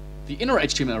 the inner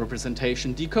HTML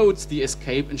representation decodes the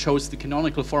escape and shows the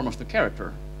canonical form of the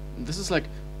character. And this is like,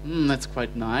 that's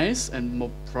quite nice,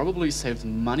 and probably saves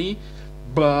money,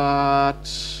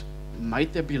 but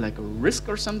might there be like a risk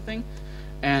or something?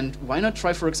 And why not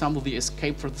try, for example, the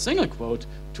escape for the single quote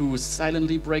to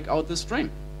silently break out the string?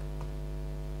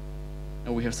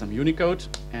 Now we have some Unicode,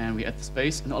 and we add the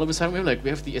space, and all of a sudden we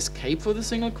have the escape for the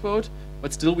single quote,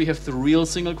 but still we have the real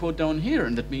single quote down here,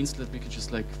 and that means that we could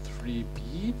just like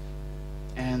 3b,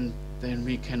 and then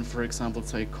we can, for example,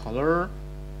 say color,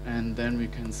 and then we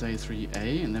can say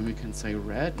 3a, and then we can say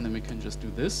red, and then we can just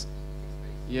do this.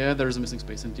 Yeah, there is a missing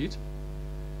space indeed.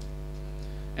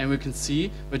 And we can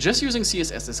see, by just using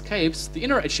CSS escapes, the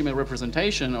inner HTML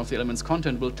representation of the element's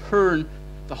content will turn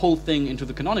the whole thing into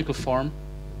the canonical form,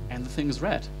 and the thing is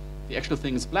red. The actual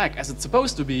thing is black, as it's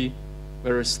supposed to be,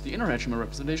 whereas the inner HTML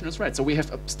representation is red. So we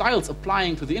have styles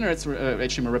applying to the inner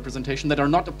HTML representation that are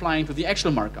not applying to the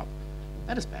actual markup.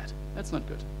 That is bad. That's not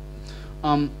good.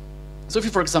 So if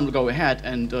you, for example, go ahead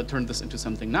and turn this into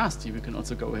something nasty, we can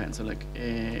also go ahead and select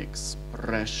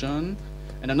expression.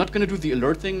 And I'm not going to do the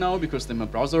alert thing now, because then my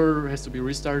browser has to be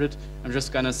restarted. I'm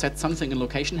just going to set something in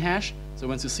location hash. So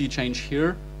once you see change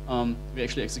here, we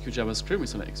actually execute JavaScript. We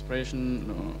select expression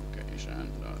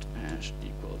location.hash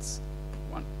equals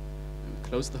 1. And we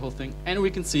close the whole thing, and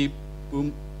we can see,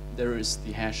 boom, there is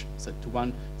the hash set to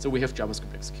 1, so we have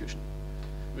JavaScript execution.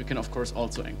 We can, of course,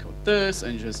 also encode this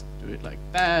and just do it like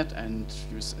that and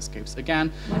use escapes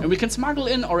again. And we can smuggle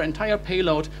in our entire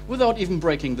payload without even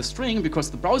breaking the string,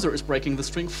 because the browser is breaking the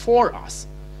string for us.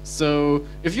 So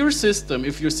if your system,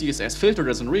 if your CSS filter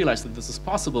doesn't realize that this is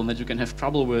possible and that you can have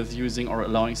trouble with using or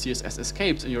allowing CSS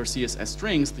escapes in your CSS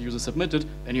strings the user submitted,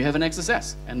 then you have an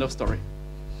XSS. End of story.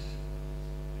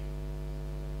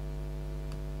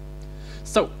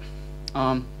 So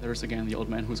there's again the old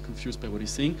man who's confused by what he's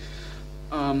seeing.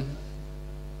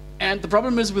 And the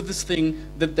problem is with this thing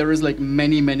that there is like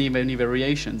many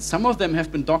variations. Some of them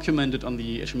have been documented on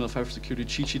the HTML5 security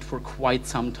cheat sheet for quite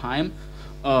some time.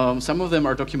 Some of them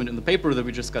are documented in the paper that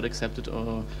we just got accepted,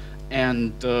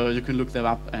 and you can look them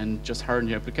up and just harden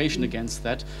your application against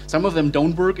that. Some of them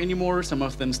don't work anymore. Some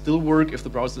of them still work if the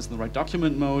browser is in the right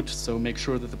document mode, so make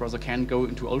sure that the browser can go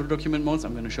into older document modes.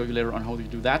 I'm going to show you later on how you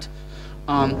do that.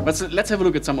 But so let's have a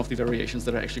look at some of the variations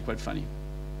that are actually quite funny.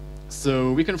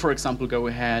 So we can, for example, go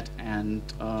ahead and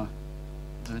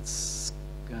let's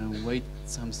wait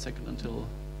some second until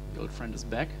the old friend is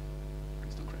back.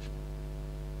 Please don't crash.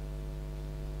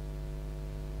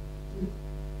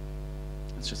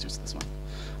 Let's just use this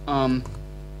one.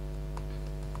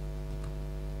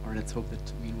 Or let's hope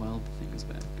that meanwhile the thing is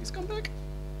bad. Please come back.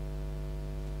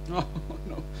 Oh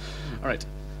no. All right.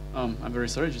 I'm very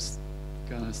sorry. Just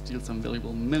gonna steal some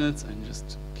valuable minutes and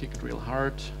just kick it real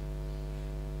hard.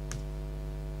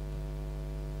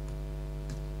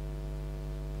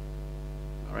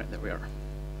 All right, there we are.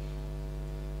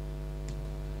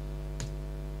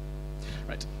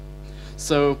 Right.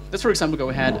 So let's, for example, go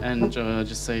ahead and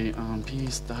just say p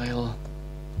style,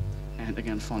 and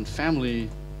again font family,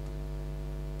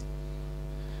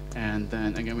 and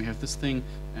then again we have this thing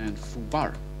and foo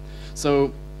bar.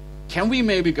 So can we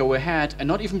maybe go ahead and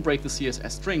not even break the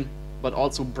CSS string, but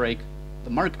also break the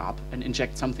markup and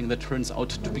inject something that turns out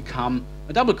to become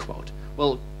a double quote?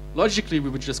 Well, logically, we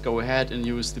would just go ahead and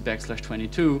use the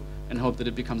 \22 and hope that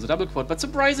it becomes a double quote. But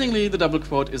surprisingly, the double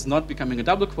quote is not becoming a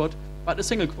double quote, but a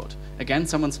single quote. Again,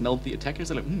 someone smelled the attackers.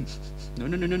 They're like,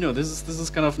 no. This is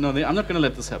kind of, no, I'm not going to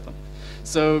let this happen.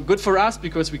 So good for us,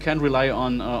 because we can rely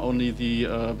on only the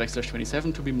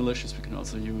 \27 to be malicious. We can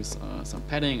also use some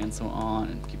padding and so on,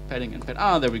 and keep padding and pad.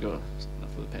 Ah, there we go.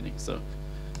 Enough for the padding. So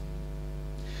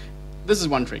this is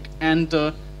one trick. And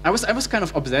I was kind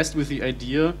of obsessed with the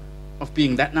idea of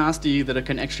being that nasty that I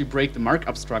can actually break the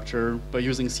markup structure by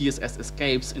using CSS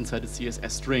escapes inside a CSS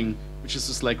string, which is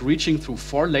just like reaching through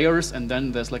 4 layers, and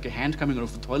then there's like a hand coming out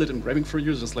of the toilet and grabbing for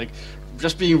you,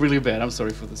 just being really bad. I'm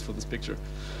sorry for this picture.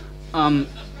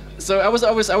 So I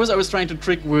was trying to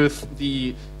trick with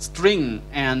the string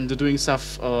and doing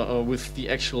stuff with the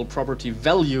actual property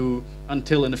value,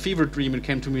 until in a fever dream it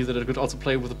came to me that I could also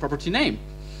play with the property name.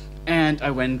 And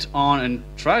I went on and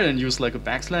tried and used like a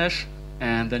backslash,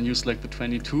 and then use like the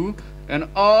 22, and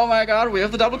oh my god, we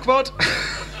have the double quote.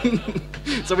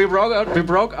 So we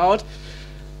broke out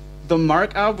the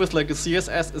markup with like a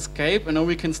CSS escape, and now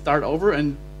we can start over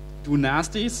and do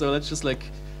nasty. So let's just like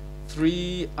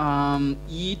 3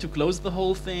 E to close the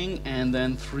whole thing, and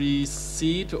then 3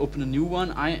 C to open a new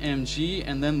one, IMG,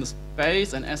 and then the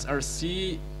space, and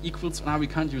SRC equals, now we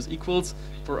can't use equals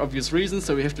for obvious reasons,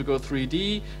 so we have to go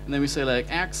 3D, and then we say like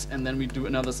X, and then we do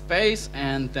another space,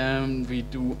 and then we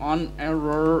do on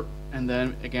error, and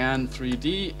then again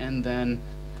 3D, and then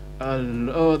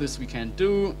oh, this we can't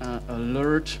do,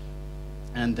 alert,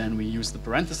 and then we use the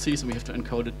parentheses, and we have to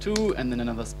encode it too, and then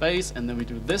another space, and then we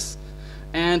do this,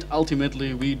 and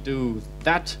ultimately we do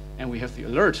that, and we have the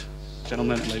alert,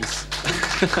 gentlemen and ladies.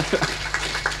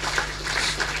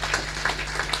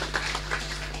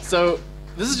 So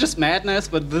this is just madness,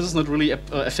 but this is not really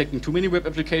affecting too many web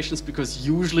applications, because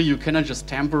usually you cannot just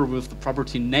tamper with the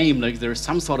property name. Like there's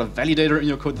some sort of validator in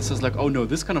your code that says like, oh no,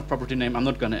 this kind of property name I'm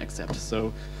not going to accept.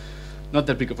 So not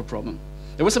that big of a problem.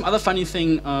 There was some other funny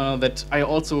thing that I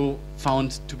also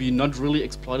found to be not really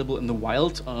exploitable in the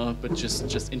wild, but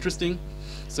just interesting.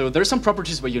 So there's some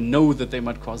properties where you know that they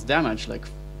might cause damage, like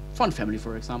font family,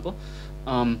 for example.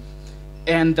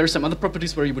 And there's some other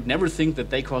properties where you would never think that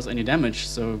they cause any damage.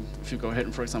 So if you go ahead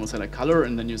and, for example, say like color,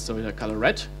 and then you say like color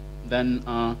red, then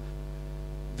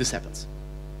this happens.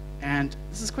 And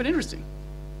this is quite interesting,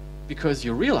 because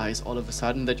you realize all of a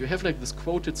sudden that you have like this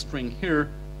quoted string here,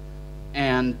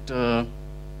 and the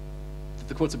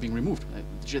quotes are being removed.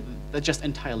 They're just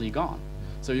entirely gone.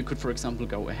 So you could, for example,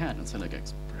 go ahead and say like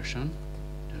expression,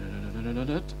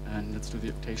 and let's do the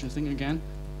octation thing again.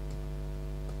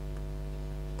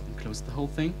 Close the whole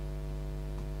thing,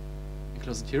 and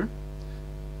close it here,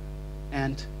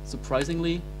 and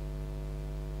surprisingly,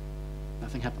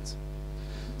 nothing happens.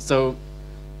 So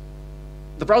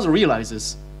the browser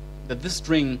realizes that this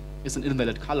string is an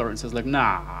invalid color and says like,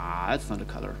 nah, that's not a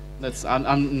color. That's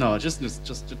no,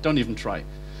 just don't even try.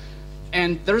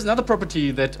 And there is another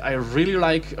property that I really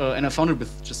like, and I found it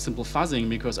with just simple fuzzing,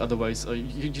 because otherwise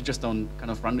you just don't kind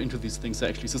of run into these things. I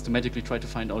actually systematically try to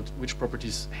find out which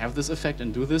properties have this effect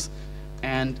and do this.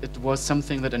 And it was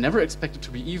something that I never expected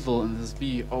to be evil, and this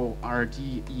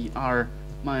BORDER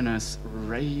minus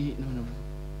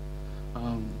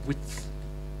width.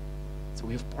 So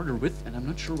we have border width, and I'm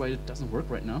not sure why it doesn't work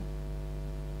right now.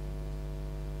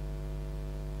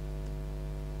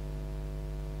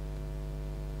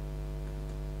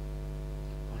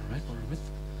 Border right, border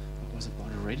width. What was it,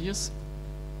 border radius?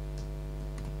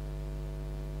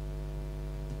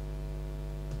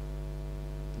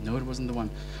 No, it wasn't the one.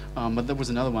 But there was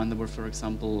another one. There were, for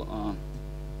example,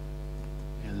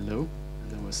 hello,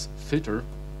 and there was filter.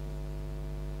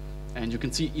 And you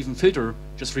can see even filter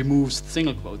just removes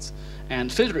single quotes. And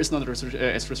filter is not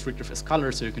as restrictive as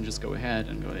color, so you can just go ahead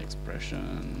and go to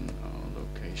expression,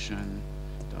 location,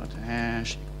 dot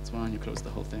hash, equals 1, you close the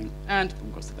whole thing, and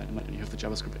boom goes the dynamite, and you have the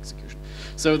JavaScript execution.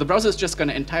 So the browser is just going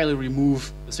to entirely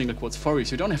remove the single quotes for you,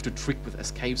 so you don't have to trick with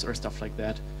escapes or stuff like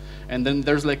that. And then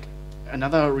there's like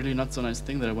another really not so nice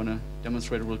thing that I want to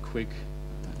demonstrate real quick.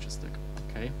 Just like,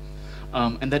 okay.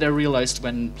 And that I realized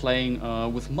when playing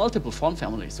with multiple font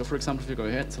families. So for example, if you go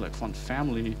ahead and select font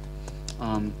family,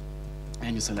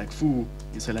 and you select foo,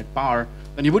 you select bar,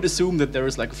 then you would assume that there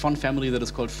is like a font family that is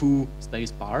called foo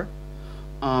space bar.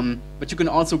 But you can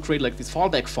also create like these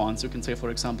fallback fonts. You can say, for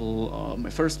example, my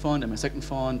first font and my second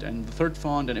font and the third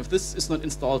font. And if this is not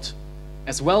installed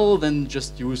as well, then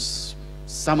just use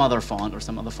some other font or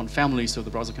some other font family so the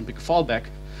browser can pick a fallback.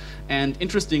 And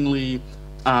interestingly,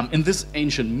 in this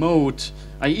ancient mode,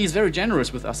 IE is very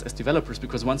generous with us as developers,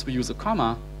 because once we use a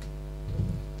comma,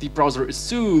 the browser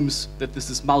assumes that this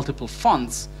is multiple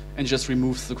fonts and just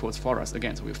removes the quotes for us.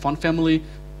 Again, so we have font family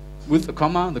with a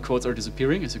comma, the quotes are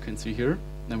disappearing, as you can see here.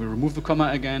 Then we remove the comma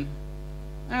again,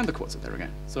 and the quotes are there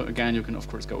again. So again, you can of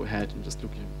course go ahead and just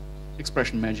look your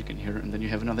expression magic in here, and then you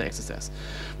have another XSS.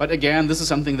 But again, this is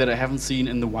something that I haven't seen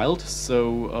in the wild,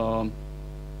 so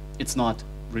it's not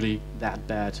really that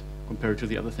bad compared to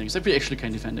the other things that we actually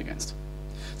can defend against.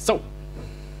 So,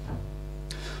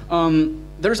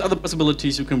 there's other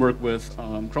possibilities you can work with.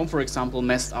 Chrome, for example,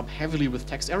 messed up heavily with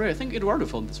text area. I think Eduardo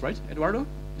found this, right? Eduardo,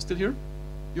 you still here?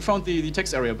 You found the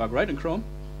text area bug, right, in Chrome?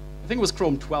 I think it was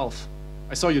Chrome 12.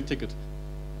 I saw your ticket.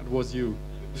 It was you.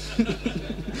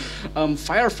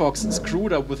 Firefox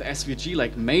screwed up with SVG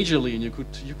like majorly, and you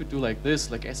could do like this,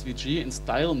 like SVG in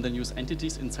style, and then use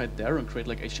entities inside there and create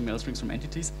like HTML strings from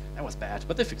entities. That was bad,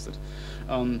 but they fixed it.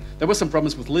 There was some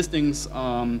problems with listings,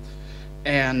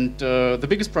 and the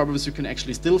biggest problems you can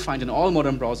actually still find in all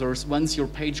modern browsers. Once your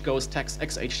page goes text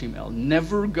XHTML,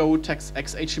 never go text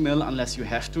XHTML unless you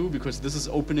have to, because this is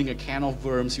opening a can of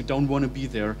worms. You don't want to be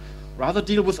there. Rather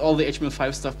deal with all the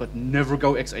HTML5 stuff, but never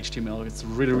go XHTML. It's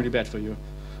really, really bad for you.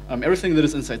 Everything that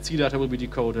is inside C data will be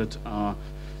decoded.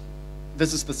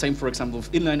 This is the same, for example,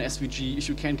 with inline SVG. If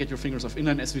you can't get your fingers off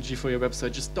inline SVG for your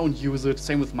website, just don't use it.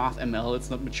 Same with MathML. It's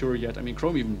not mature yet. I mean,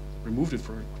 Chrome even removed it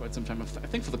for quite some time. I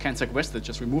think for the CanSec West, they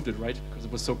just removed it, right? Because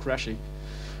it was so crashy.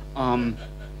 Well,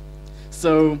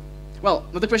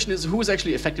 the question is, who is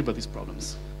actually affected by these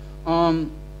problems?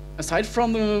 Aside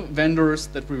from the vendors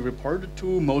that we reported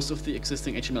to, most of the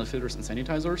existing HTML filters and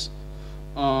sanitizers,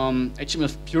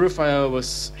 HTML Purifier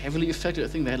was heavily affected. I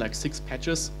think they had like 6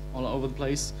 patches all over the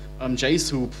place.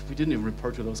 JSoup, we didn't even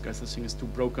report to those guys. This thing is too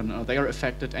broken. They are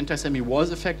affected. Antisemi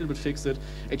was affected, but fixed it.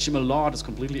 HTML Lord is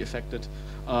completely affected.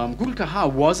 Google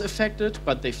Kaha was affected,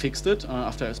 but they fixed it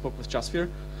after I spoke with Jasphere.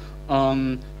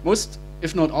 Most,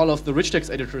 if not all, of the rich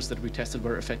text editors that we tested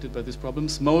were affected by these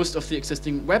problems. Most of the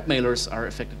existing web mailers are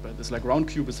affected by this, like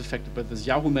Roundcube is affected by this,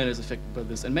 Yahoo Mail is affected by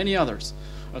this, and many others.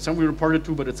 Some we reported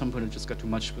to, but at some point it just got too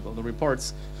much with all the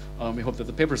reports. We hope that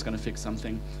the paper is going to fix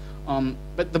something.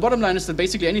 But the bottom line is that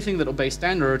basically anything that obeys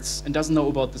standards and doesn't know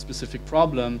about the specific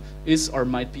problem is or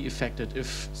might be affected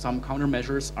if some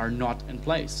countermeasures are not in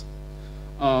place.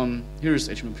 Here's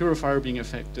HTML Purifier being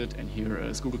affected, and here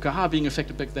is Google Kaha being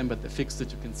affected back then, but they fixed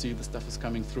it. You can see the stuff is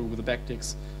coming through with the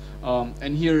backticks.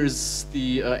 And here's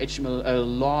the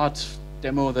HTML lot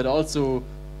demo that also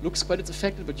looks quite it's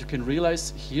affected, but you can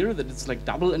realize here that it's like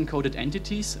double encoded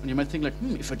entities, and you might think like,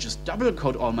 if I just double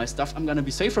encode all my stuff, I'm gonna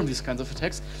be safe from these kinds of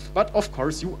attacks. But of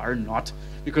course you are not,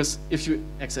 because if you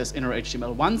access inner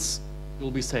HTML once,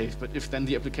 you'll be safe. But if then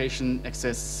the application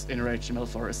accesses inner HTML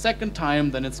for a second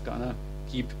time, then it's gonna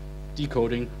keep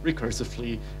decoding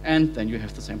recursively, and then you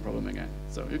have the same problem again.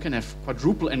 So you can have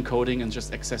quadruple encoding and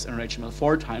just access inner HTML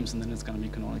 4 times, and then it's going to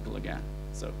be canonical again.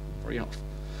 So for your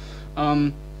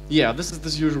health. Yeah, this is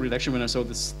this usual reaction when I saw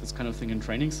this kind of thing in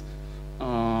trainings,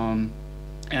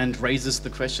 and raises the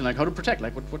question like how to protect,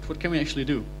 like what can we actually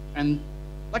do? And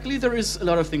luckily there is a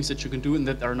lot of things that you can do and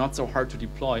that are not so hard to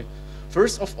deploy.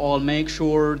 First of all, make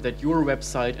sure that your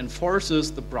website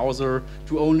enforces the browser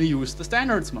to only use the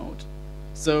standards mode.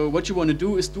 So what you want to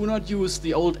do is do not use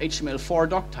the old HTML4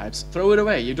 doc types. Throw it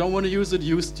away. You don't want to use it.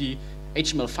 Use the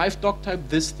HTML5 doc type,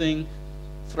 this thing.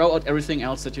 Throw out everything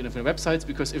else that you have in your websites,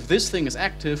 because if this thing is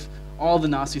active, all the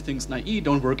nasty things in IE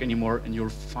don't work anymore and you're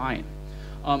fine.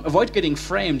 Avoid getting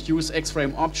framed. Use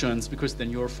X-frame options, because then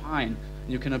you're fine.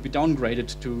 You cannot be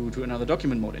downgraded to another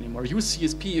document mode anymore. Use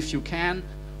CSP if you can.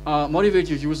 Motivate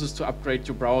your users to upgrade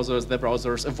your browsers, their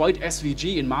browsers. Avoid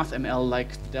SVG in MathML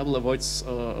like the devil avoids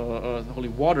holy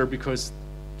water, because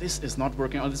this is not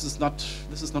working out. This is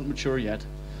not mature yet.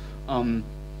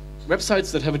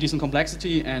 Websites that have a decent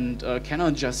complexity and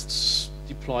cannot just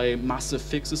deploy massive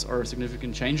fixes or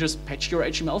significant changes, patch your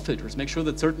HTML filters. Make sure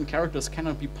that certain characters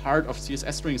cannot be part of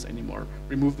CSS strings anymore.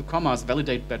 Remove the commas,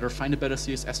 validate better, find a better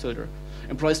CSS filter.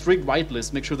 Employ strict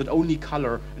whitelist. Make sure that only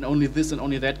color and only this and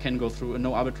only that can go through and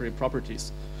no arbitrary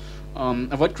properties.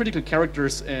 Avoid critical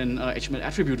characters in HTML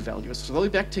attribute values. Throw the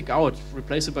backtick out,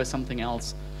 replace it by something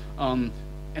else.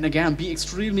 And again, be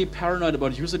extremely paranoid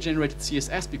about user-generated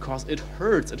CSS, because it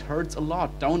hurts a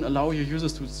lot. Don't allow your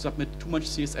users to submit too much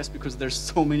CSS, because there's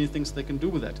so many things they can do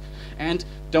with it. And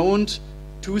don't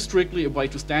too strictly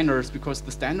abide to standards, because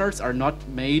the standards are not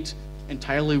made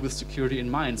entirely with security in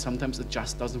mind. Sometimes it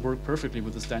just doesn't work perfectly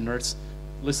with the standards.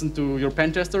 Listen to your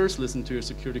pen testers, listen to your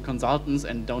security consultants,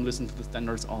 and don't listen to the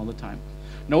standards all the time.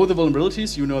 Know the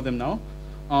vulnerabilities, you know them now.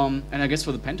 And I guess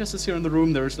for the pen testers here in the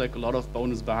room, there's like a lot of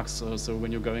bonus bugs. So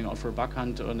when you're going out for a bug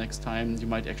hunt next time, you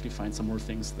might actually find some more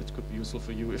things that could be useful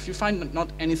for you. If you find not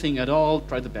anything at all,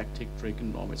 try the backtick trick,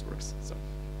 and it always works. So.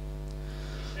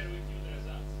 Share with you the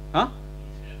results. Huh?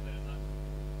 Share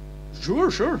the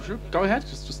results. Sure. Go ahead.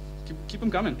 Just keep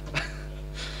them coming.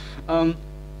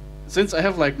 Since I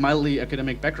have like mildly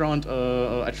academic background,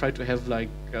 I try to have like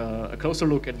a closer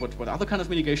look at what other kind of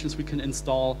mitigations we can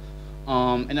install.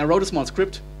 And I wrote a small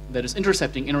script that is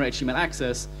intercepting inner HTML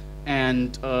access,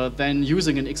 and then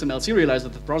using an XML serializer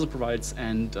that the browser provides,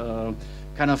 and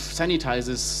kind of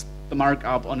sanitizes the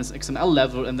markup on its XML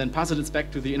level, and then passes it back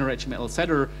to the inner HTML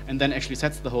setter, and then actually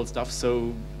sets the whole stuff.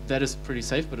 So that is pretty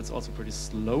safe, but it's also pretty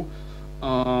slow.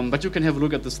 But you can have a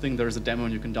look at this thing. There's a demo,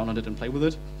 and you can download it and play with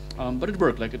it. But it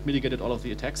worked. Like, it mitigated all of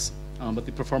the attacks, but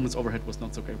the performance overhead was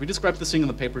not so great. We described this thing in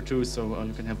the paper too, so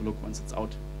you can have a look once it's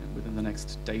out within the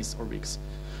next days or weeks.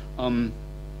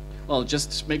 Well,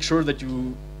 just make sure that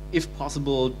you, if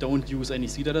possible, don't use any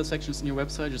CData sections in your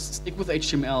website. Just stick with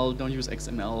HTML. Don't use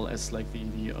XML as like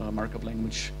the markup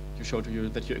language you show to you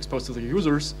that you expose to the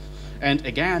users. And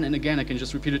again, I can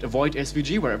just repeat it: avoid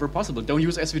SVG wherever possible. Don't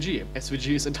use SVG.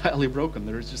 SVG is entirely broken.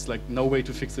 There is just like no way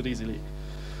to fix it easily.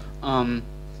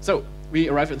 So we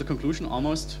arrive at the conclusion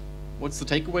almost. What's the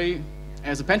takeaway?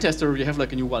 As a pen tester, you have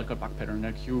like a new wildcard bug pattern.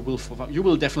 Like you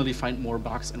will definitely find more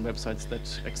bugs in websites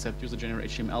that accept user-generated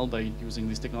HTML by using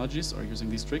these technologies or using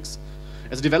these tricks.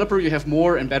 As a developer, you have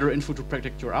more and better info to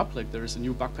protect your app. Like, there is a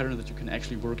new bug pattern that you can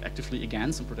actually work actively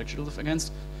against and protect yourself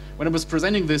against. When I was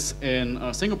presenting this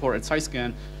in Singapore at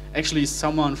SciScan, actually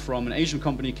someone from an Asian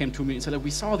company came to me and said, like,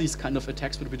 we saw these kind of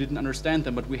attacks, but we didn't understand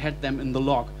them, but we had them in the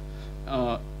log.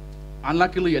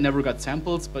 Unluckily, I never got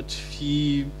samples, but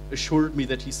he assured me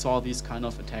that he saw these kind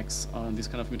of attacks, these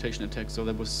kind of mutation attacks. So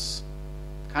that was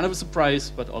kind of a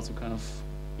surprise, but also kind of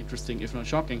interesting, if not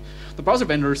shocking. The browser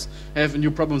vendors have a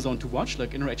new problem zone to watch.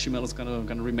 Like, inner HTML is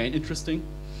gonna remain interesting,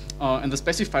 and the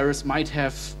specifiers might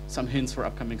have some hints for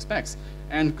upcoming specs.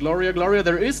 And Gloria,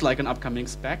 there is like an upcoming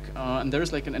spec, and there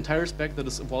is like an entire spec that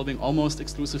is evolving almost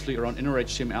exclusively around inner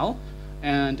HTML.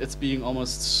 And it's being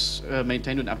almost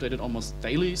maintained and updated almost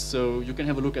daily. So you can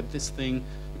have a look at this thing,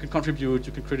 you can contribute,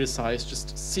 you can criticize,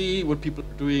 just see what people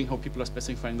are doing, how people are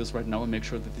specifying this right now, and make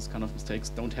sure that these kind of mistakes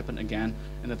don't happen again,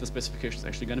 and that the specification is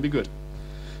actually gonna be good.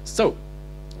 So,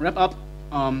 wrap up.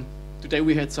 Today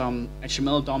we had some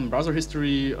HTML DOM browser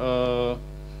history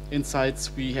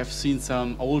insights. We have seen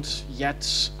some old yet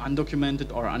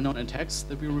undocumented or unknown attacks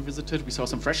that we revisited. We saw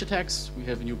some fresh attacks. We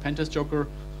have a new pentest joker.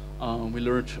 We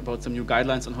learned about some new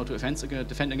guidelines on how to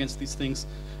defend against these things,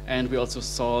 and we also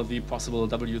saw the possible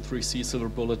W3C silver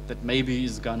bullet that maybe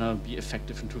is gonna be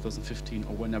effective in 2015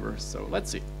 or whenever. So let's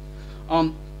see.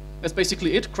 That's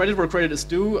basically it. Credit where credit is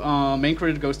due. Main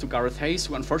credit goes to Gareth Hayes,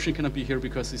 who unfortunately cannot be here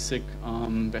because he's sick.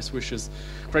 Best wishes.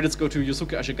 Credits go to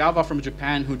Yusuke Ashigawa from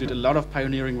Japan, who did a lot of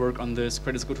pioneering work on this.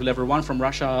 Credits go to Level 1 from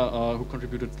Russia, who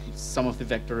contributed some of the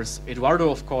vectors. Eduardo,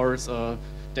 of course.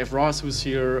 Dave Ross, who's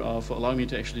here, for allowing me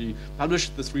to actually publish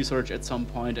this research at some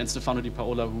point. And Stefano Di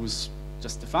Paola, who's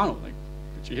just Stefano. Like,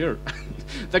 did you hear?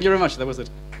 Thank you very much. That was it.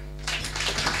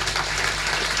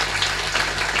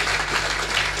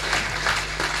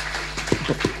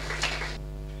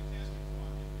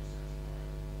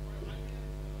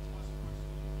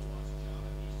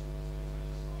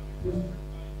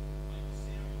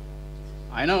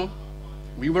 I know.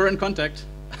 We were in contact.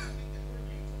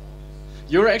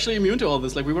 You're actually immune to all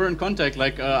this. Like, we were in contact.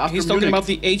 Like, after He's talking Munich. about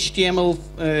the HTML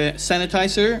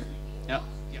sanitizer. Yeah.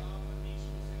 Yeah.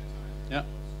 Yeah.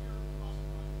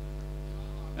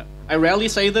 I rarely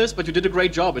say this, but you did a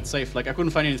great job. It's safe. Like, I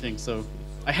couldn't find anything. So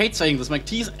I hate saying this. My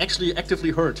teeth actually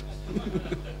actively hurt.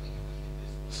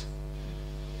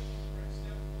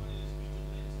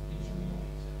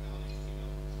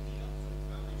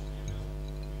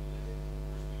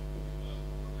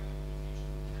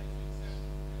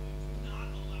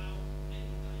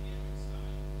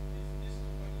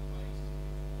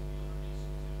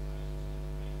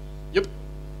 Yep.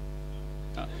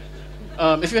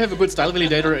 If you have a good style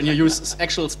validator and you use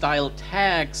actual style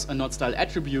tags and not style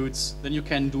attributes, then you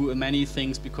can do many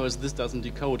things because this doesn't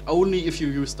decode. Only if you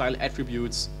use style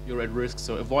attributes, you're at risk,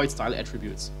 so avoid style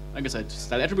attributes. Like I said,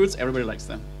 style attributes, everybody likes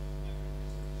them.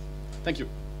 Thank you.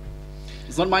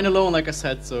 It's not mine alone, like I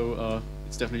said, so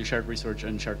it's definitely shared research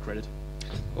and shared credit.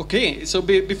 Okay, so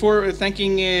before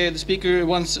thanking the speaker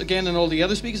once again and all the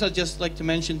other speakers, I'd just like to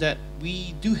mention that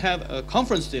we do have a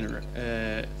conference dinner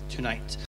tonight.